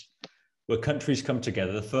conferences where countries come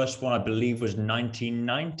together. The first one, I believe, was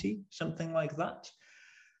 1990, something like that.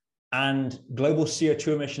 And global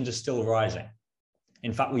CO2 emissions are still rising.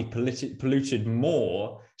 In fact, we've polluted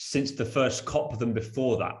more since the first COP than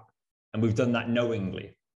before that. And we've done that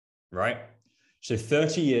knowingly, right? So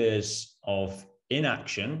 30 years of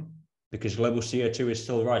inaction because global CO2 is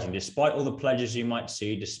still rising, despite all the pledges you might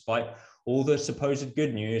see, despite all the supposed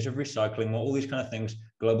good news of recycling, all these kind of things,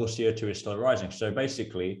 global CO2 is still rising. So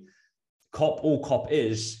basically, all COP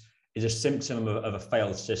is a symptom of a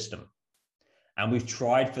failed system. And we've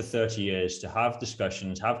tried for 30 years to have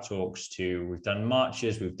discussions, have talks, we've done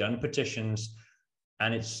marches, we've done petitions,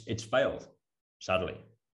 and it's failed, sadly.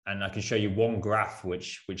 And I can show you one graph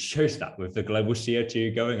which shows that with the global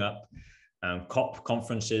CO2 going up, COP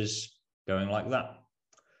conferences going like that.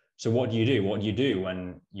 So what do you do? What do you do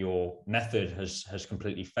when your method has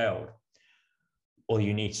completely failed? Or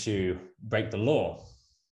you need to break the law.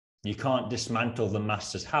 You can't dismantle the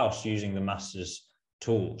master's house using the master's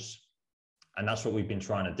tools. And that's what we've been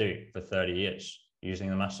trying to do for 30 years,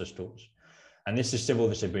 using the master's tools. And this is civil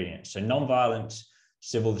disobedience. So nonviolent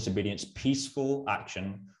civil disobedience, peaceful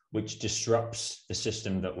action, which disrupts the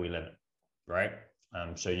system that we live in, right?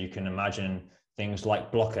 So you can imagine things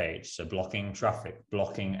like blockades, so blocking traffic,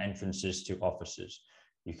 blocking entrances to offices.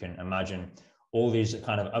 You can imagine all these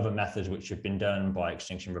kind of other methods which have been done by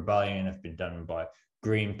Extinction Rebellion, have been done by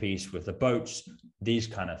Greenpeace with the boats, these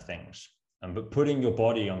kind of things. But putting your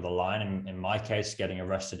body on the line, in my case, getting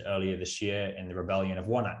arrested earlier this year in the rebellion of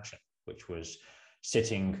one action, which was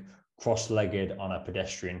sitting cross-legged on a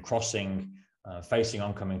pedestrian crossing, facing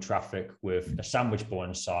oncoming traffic with a sandwich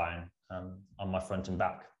board sign on my front and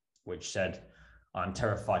back, which said, "I'm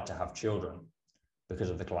terrified to have children because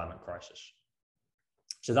of the climate crisis."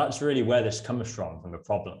 So that's really where this comes from the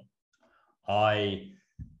problem. I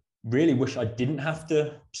really wish I didn't have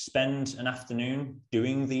to spend an afternoon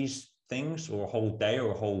doing these things, or a whole day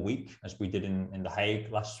or a whole week, as we did in The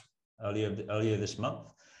Hague earlier this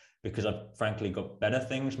month, because I've frankly got better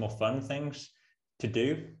things, more fun things to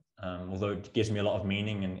do, although it gives me a lot of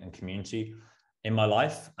meaning and community in my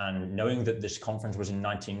life. And knowing that this conference was in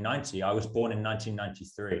 1990, I was born in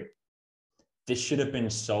 1993. This should have been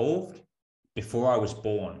solved before I was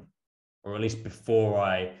born, or at least before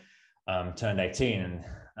I turned 18,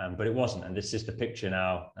 but it wasn't. And this is the picture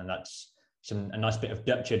now, and that's a nice bit of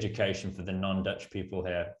Dutch education for the non-Dutch people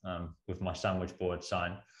here, with my sandwich board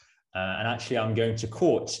sign. And actually, I'm going to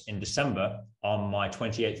court in December on my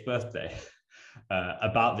 28th birthday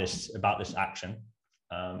about this action,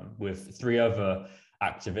 with 3 other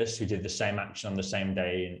activists who did the same action on the same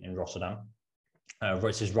day in Rotterdam.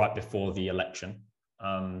 This is right before the election.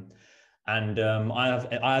 I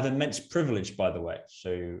have immense privilege, by the way.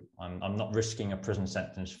 So I'm not risking a prison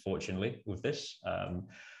sentence, fortunately, with this.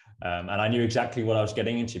 And I knew exactly what I was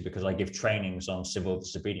getting into because I give trainings on civil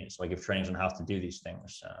disobedience. So I give trainings on how to do these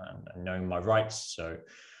things and knowing my rights. So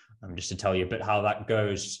just to tell you a bit how that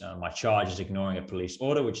goes, my charge is ignoring a police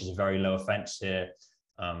order, which is a very low offense here.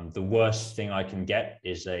 The worst thing I can get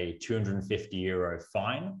is a €250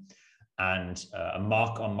 fine and a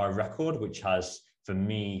mark on my record, which has, for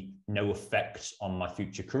me, no effect on my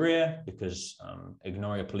future career, because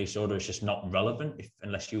ignoring a police order is just not relevant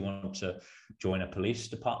unless you want to join a police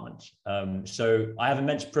department. So I have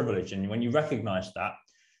immense privilege. And when you recognize that,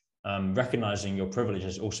 recognizing your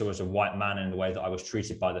privilege also as a white man in the way that I was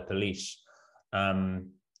treated by the police,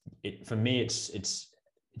 for me, it's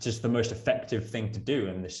just the most effective thing to do.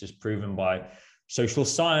 And this is proven by social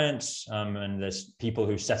science, and there's people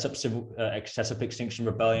who set up Extinction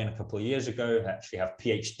Rebellion a couple of years ago, actually have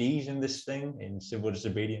PhDs in this thing, in civil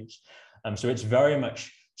disobedience. So it's very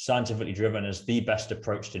much scientifically driven as the best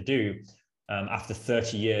approach to do after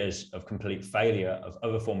 30 years of complete failure of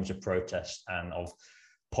other forms of protest and of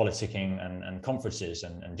politicking and conferences.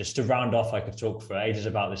 And just to round off, I could talk for ages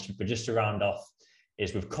about this, but just to round off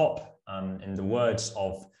is with COP, in the words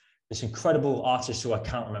of this incredible artist who I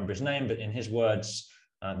can't remember his name, but in his words,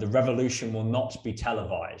 the revolution will not be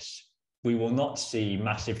televised. We will not see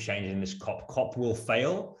massive change in this COP. COP will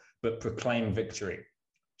fail, but proclaim victory.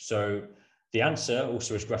 So the answer,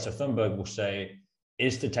 also as Greta Thunberg will say,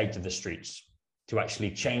 is to take to the streets, to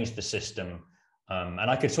actually change the system. And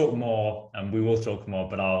I could talk more, and we will talk more,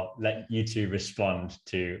 but I'll let you two respond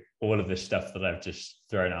to all of this stuff that I've just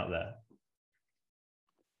thrown out there.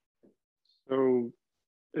 So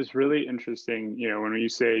it's really interesting, you know, when you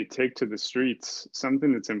say take to the streets,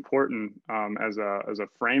 something that's important as a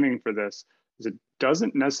framing for this is it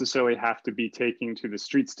doesn't necessarily have to be taking to the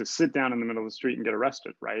streets to sit down in the middle of the street and get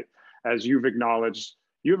arrested, right? As you've acknowledged,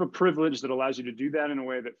 you have a privilege that allows you to do that in a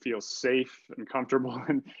way that feels safe and comfortable,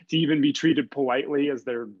 and to even be treated politely as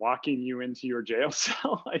they're walking you into your jail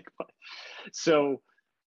cell. So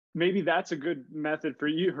maybe that's a good method for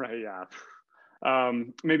you, right? Yeah.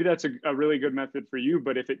 Maybe that's a really good method for you,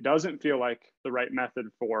 but if it doesn't feel like the right method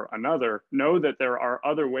for another, know that there are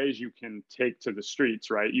other ways you can take to the streets,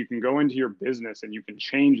 right? You can go into your business and you can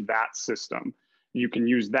change that system. You can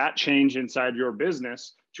use that change inside your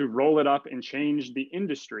business to roll it up and change the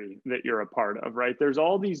industry that you're a part of, right? There's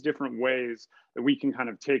all these different ways that we can kind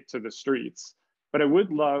of take to the streets. But I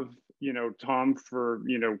would love, you know, Tom, for,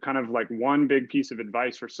 you know, kind of like one big piece of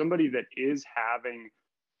advice for somebody that is having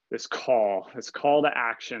this call to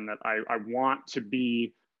action that I want to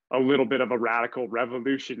be a little bit of a radical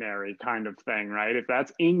revolutionary kind of thing, right? If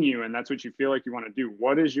that's in you and that's what you feel like you want to do,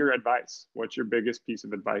 what is your advice? What's your biggest piece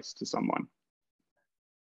of advice to someone?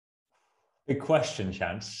 Big question,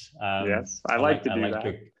 Chance. Yes, I like that.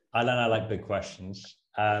 I like big questions.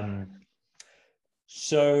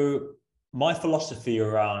 So my philosophy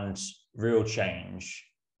around real change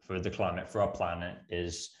for the climate, for our planet,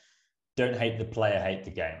 is don't hate the player, hate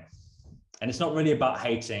the game. And it's not really about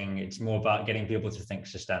hating, it's more about getting people to think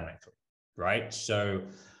systemically, right? So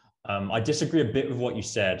I disagree a bit with what you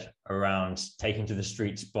said around taking to the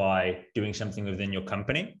streets by doing something within your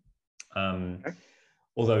company. Okay.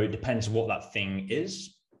 Although it depends what that thing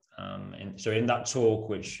is. So in that talk,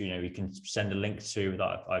 which, you know, you can send a link to,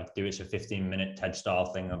 that I do, it's a 15-minute TED style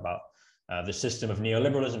thing about the system of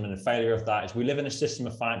neoliberalism and the failure of that, is we live in a system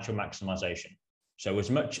of financial maximization. So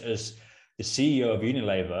as much as the CEO of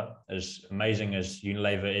Unilever, as amazing as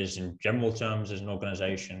Unilever is in general terms as an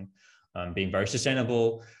organization, being very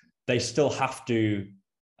sustainable, they still have to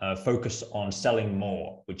focus on selling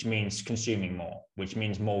more, which means consuming more, which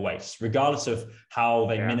means more waste. Regardless of how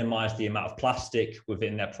they minimize the amount of plastic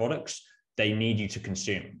within their products, they need you to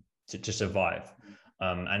consume to survive.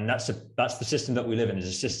 And that's the system that we live in, is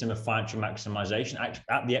a system of financial maximization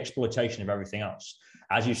at the exploitation of everything else.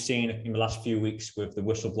 As you've seen in the last few weeks with the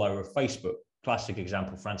whistleblower of Facebook, classic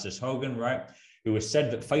example, Frances Hogan, right, who has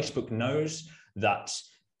said that Facebook knows that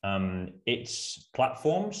its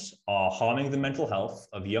platforms are harming the mental health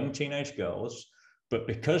of young teenage girls, but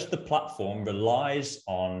because the platform relies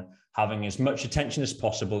on having as much attention as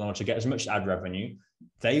possible in order to get as much ad revenue,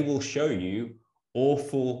 they will show you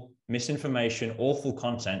awful misinformation, awful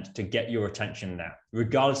content to get your attention there,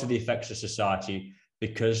 regardless of the effects of society,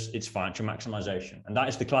 because it's financial maximization. And that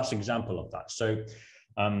is the classic example of that. So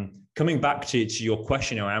coming back to your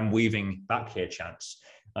question, I am weaving back here, Chance.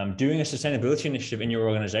 Doing a sustainability initiative in your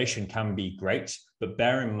organization can be great, but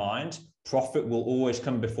bear in mind, profit will always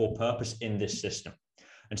come before purpose in this system.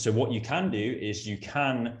 And so what you can do is you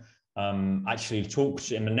can actually talk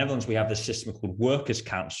to, in the Netherlands, we have this system called Workers'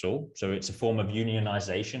 Council. So it's a form of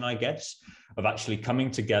unionization, I guess, of actually coming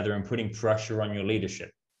together and putting pressure on your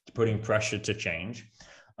leadership, putting pressure to change.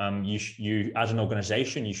 You as an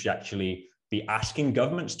organization, you should actually be asking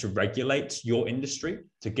governments to regulate your industry,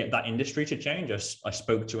 to get that industry to change. I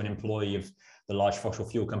spoke to an employee of the large fossil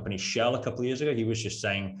fuel company Shell a couple of years ago. He was just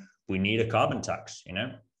saying, we need a carbon tax. You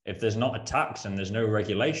know, if there's not a tax and there's no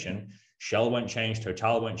regulation, Shell won't change,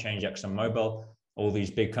 Total won't change, ExxonMobil, all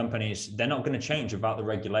these big companies, they're not going to change without the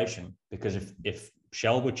regulation, because if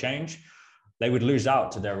Shell would change, they would lose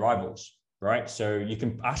out to their rivals, right? So you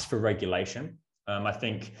can ask for regulation. I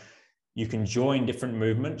think you can join different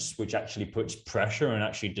movements, which actually puts pressure and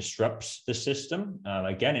actually disrupts the system.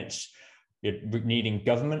 Again, you're needing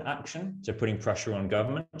government action, so putting pressure on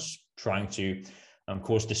governments, trying to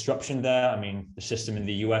cause disruption there. I mean, the system in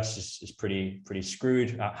the US is pretty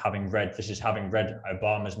screwed. Having read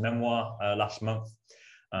Obama's memoir last month,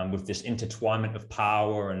 with this intertwinement of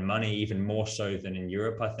power and money, even more so than in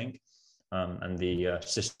Europe, I think, and the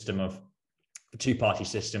system of the two-party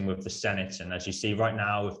system with the Senate. And as you see right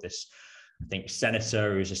now with this, I think,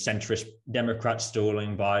 senator who's a centrist Democrat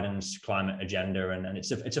stalling Biden's climate agenda, and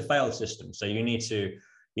it's a failed system. So you need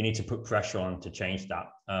to put pressure on to change that.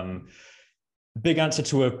 Big answer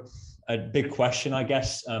to a big question, I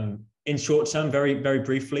guess. In short term, very, very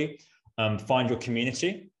briefly, find your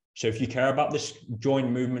community. So if you care about this,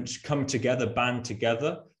 join movements, come together, band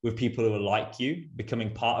together with people who are like you,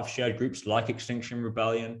 becoming part of shared groups like Extinction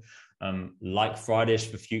Rebellion, like Fridays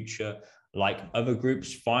for Future, like other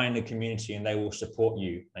groups. Find a community and they will support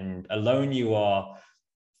you. And alone you are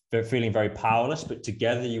feeling very powerless, but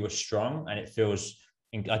together you are strong, and it feels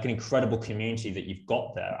like an incredible community that you've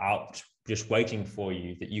got there out just waiting for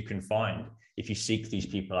you, that you can find if you seek these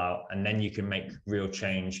people out. And then you can make real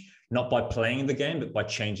change, not by playing the game, but by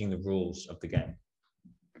changing the rules of the game.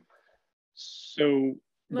 So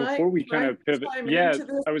before we kind of pivot,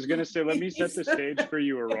 I was going to say, let me set the stage for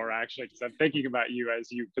you, Aurora, actually, because I'm thinking about you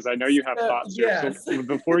because I know you have thoughts here. Yes. So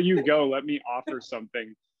before you go, let me offer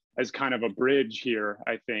something as kind of a bridge here,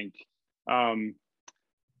 I think.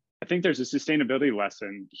 I think there's a sustainability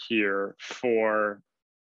lesson here for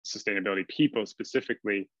sustainability people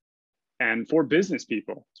specifically, and for business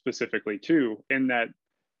people specifically too, in that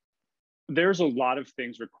there's a lot of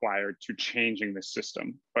things required to changing the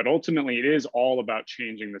system, but ultimately it is all about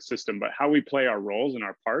changing the system. But how we play our roles and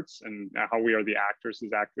our parts, and how we are the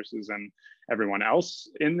actresses, and everyone else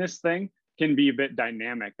in this thing, can be a bit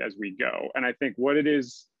dynamic as we go. And I think what it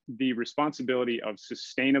is, the responsibility of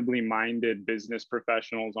sustainably minded business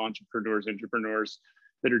professionals, entrepreneurs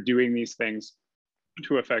that are doing these things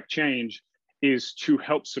to affect change, is to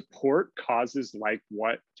help support causes like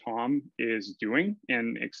what Tom is doing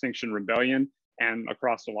in Extinction Rebellion and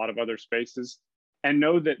across a lot of other spaces, and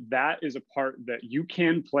know that that is a part that you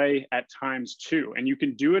can play at times too. And you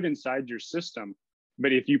can do it inside your system.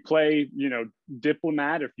 But if you play,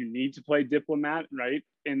 diplomat, if you need to play diplomat, right,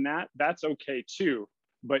 in that, that's okay too.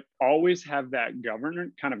 But always have that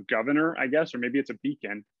governor, I guess, or maybe it's a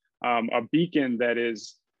beacon that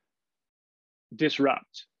is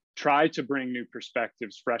disrupt. Try to bring new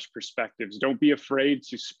perspectives, fresh perspectives. Don't be afraid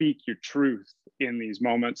to speak your truth in these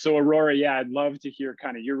moments. So Aurora, I'd love to hear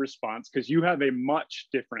kind of your response, because you have a much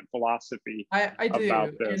different philosophy I do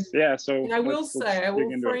about this. And I will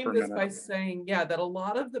frame this by saying, that a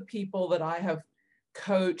lot of the people that I have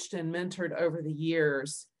coached and mentored over the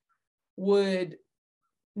years would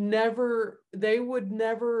never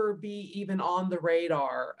be even on the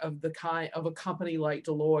radar of a company like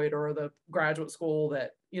Deloitte or the graduate school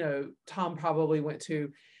that Tom probably went to.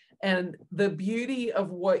 And the beauty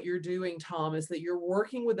of what you're doing, Tom, is that you're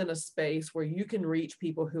working within a space where you can reach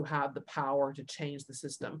people who have the power to change the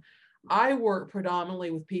system. I work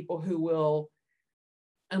predominantly with people who will,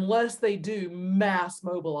 unless they do mass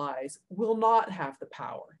mobilize, will not have the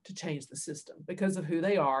power to change the system because of who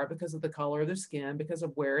they are, because of the color of their skin, because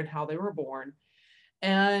of where and how they were born.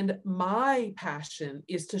 And my passion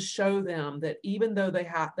is to show them that even though they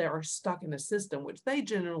are stuck in a system, which they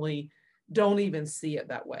generally don't even see it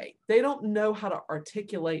that way. They don't know how to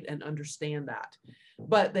articulate and understand that,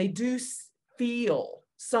 but they do feel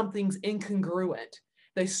something's incongruent.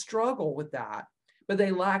 They struggle with that, but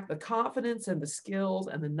they lack the confidence and the skills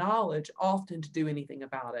and the knowledge often to do anything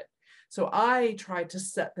about it. So I try to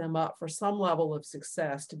set them up for some level of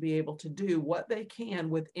success to be able to do what they can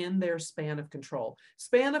within their span of control.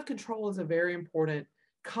 Span of control is a very important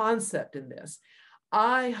concept in this.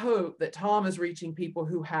 I hope that Tom is reaching people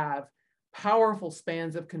who have powerful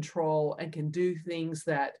spans of control and can do things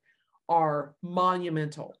that are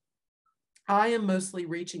monumental. I am mostly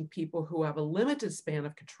reaching people who have a limited span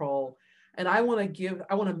of control, and I want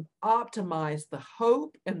to optimize the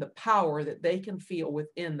hope and the power that they can feel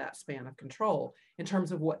within that span of control in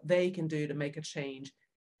terms of what they can do to make a change,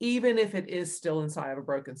 even if it is still inside of a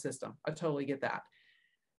broken system. I totally get that.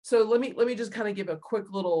 So let me just kind of give a quick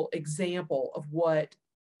little example of what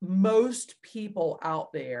most people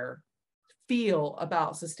out there feel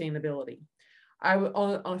about sustainability.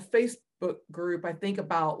 On a Facebook group, I think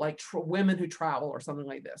about like women who travel or something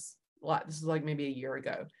like this. This is like maybe a year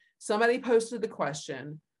ago. Somebody posted the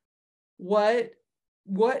question, what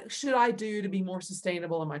should I do to be more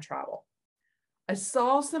sustainable in my travel? I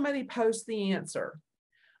saw somebody post the answer.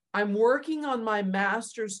 I'm working on my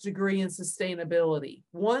master's degree in sustainability.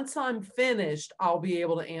 Once I'm finished, I'll be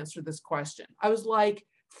able to answer this question. I was like,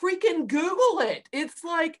 freaking Google it. It's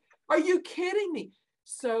like, are you kidding me?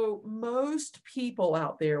 So most people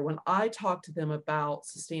out there, when I talk to them about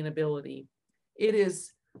sustainability, it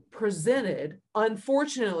is presented,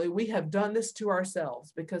 unfortunately, we have done this to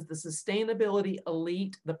ourselves because the sustainability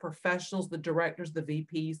elite, the professionals, the directors, the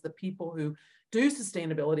VPs, the people who do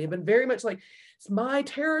sustainability have been very much like, it's my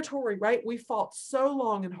territory, right? We fought so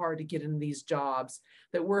long and hard to get in these jobs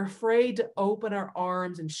that we're afraid to open our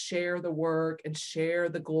arms and share the work and share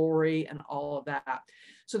the glory and all of that.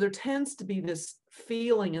 So there tends to be this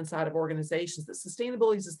feeling inside of organizations that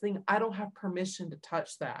sustainability is this thing, I don't have permission to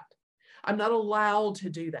touch that. I'm not allowed to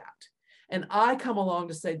do that. And I come along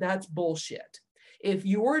to say that's bullshit. If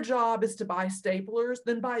your job is to buy staplers,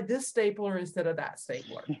 then buy this stapler instead of that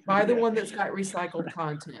stapler. Buy the one that's got recycled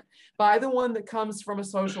content. Buy the one that comes from a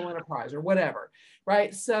social enterprise or whatever,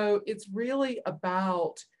 right? So it's really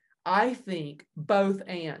about, I think, both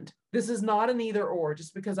and. This is not an either or,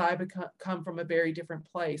 just because I come from a very different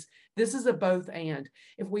place. This is a both and.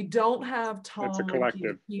 If we don't have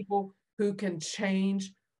talented people who can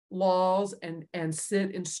change laws and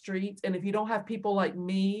sit in streets, and if you don't have people like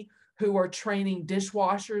me who are training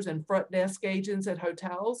dishwashers and front desk agents at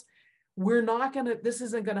hotels, we're not gonna, this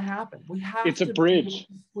isn't gonna happen. We have it's a bridge.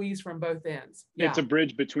 Squeeze from both ends. Yeah. It's a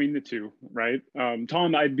bridge between the two, right?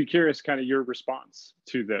 Tom, I'd be curious kind of your response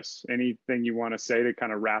to this. Anything you want to say to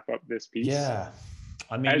kind of wrap up this piece? Yeah.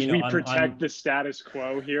 I mean, as we protect the status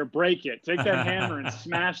quo here, break it, take that hammer and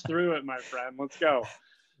smash through it, my friend. Let's go.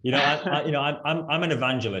 I'm an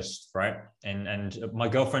evangelist, right? And my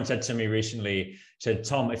girlfriend said to me recently, said,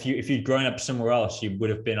 Tom, if you'd grown up somewhere else, you would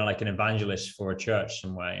have been like an evangelist for a church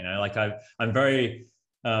somewhere. You know, like I'm very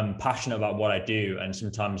passionate about what I do, and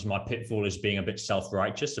sometimes my pitfall is being a bit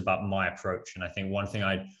self-righteous about my approach. And I think one thing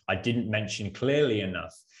I didn't mention clearly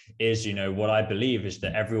enough is, you know, what I believe is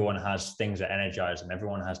that everyone has things that energize them.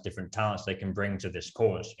 Everyone has different talents they can bring to this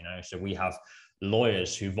cause. You know, so we have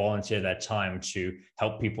lawyers who volunteer their time to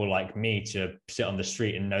help people like me to sit on the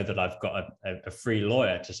street and know that I've got a free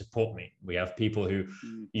lawyer to support me. We have people who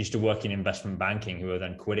used to work in investment banking who are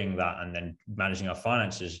then quitting that and then managing our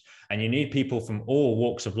finances. And you need people from all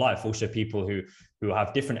walks of life, also people who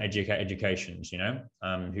have different educations, you know,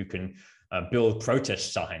 who can build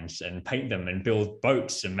protest signs and paint them and build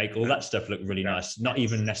boats and make all that stuff look really nice, not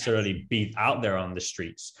even necessarily be out there on the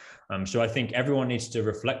streets. So I think everyone needs to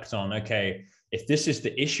reflect on, okay, if this is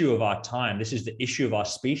the issue of our time, this is the issue of our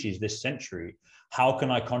species this century, how can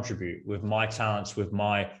I contribute with my talents, with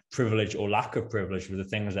my privilege or lack of privilege, with the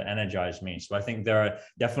things that energize me? So I think there are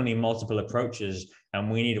definitely multiple approaches, and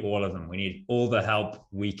we need all of them. We need all the help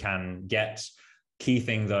we can get. Key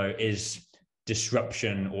thing though is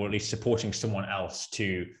disruption, or at least supporting someone else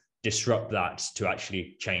to disrupt that, to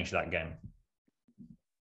actually change that game.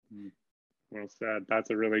 Well said. That's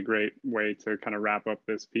a really great way to kind of wrap up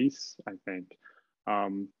this piece, I think.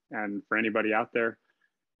 And for anybody out there,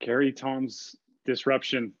 carry Tom's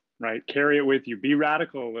disruption, right? Carry it with you. Be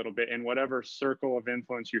radical a little bit in whatever circle of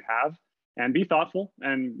influence you have, and be thoughtful,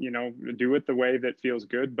 and, you know, do it the way that feels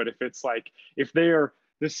good. But if it's like, if the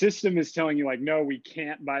system is telling you like, no, we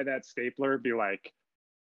can't buy that stapler, be like,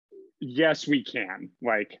 yes, we can.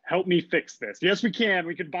 Like, help me fix this. Yes, we can.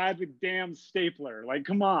 We could buy the damn stapler. Like,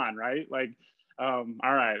 come on, right? Like, all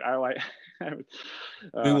right. I like.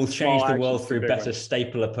 We will change the world through better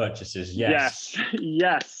stapler purchases. Yes.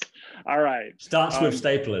 Yes. All right. Starts with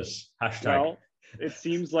staplers. Hashtag. Well, it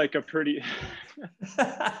seems like a pretty.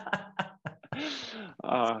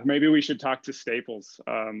 Maybe we should talk to Staples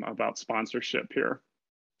about sponsorship here.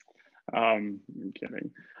 I'm kidding.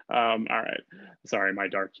 All right. Sorry, my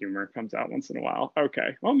dark humor comes out once in a while.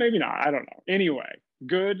 Okay. Well, maybe not. I don't know. Anyway,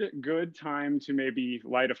 good time to maybe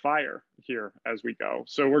light a fire here as we go.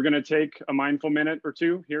 So we're going to take a mindful minute or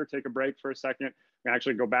two here, take a break for a second, and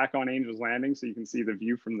actually go back on Angel's Landing so you can see the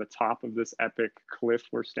view from the top of this epic cliff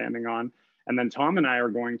we're standing on. And then Tom and I are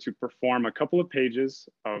going to perform a couple of pages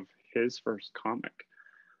of his first comic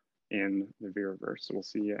in the Veraverse. So we'll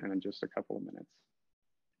see you in just a couple of minutes.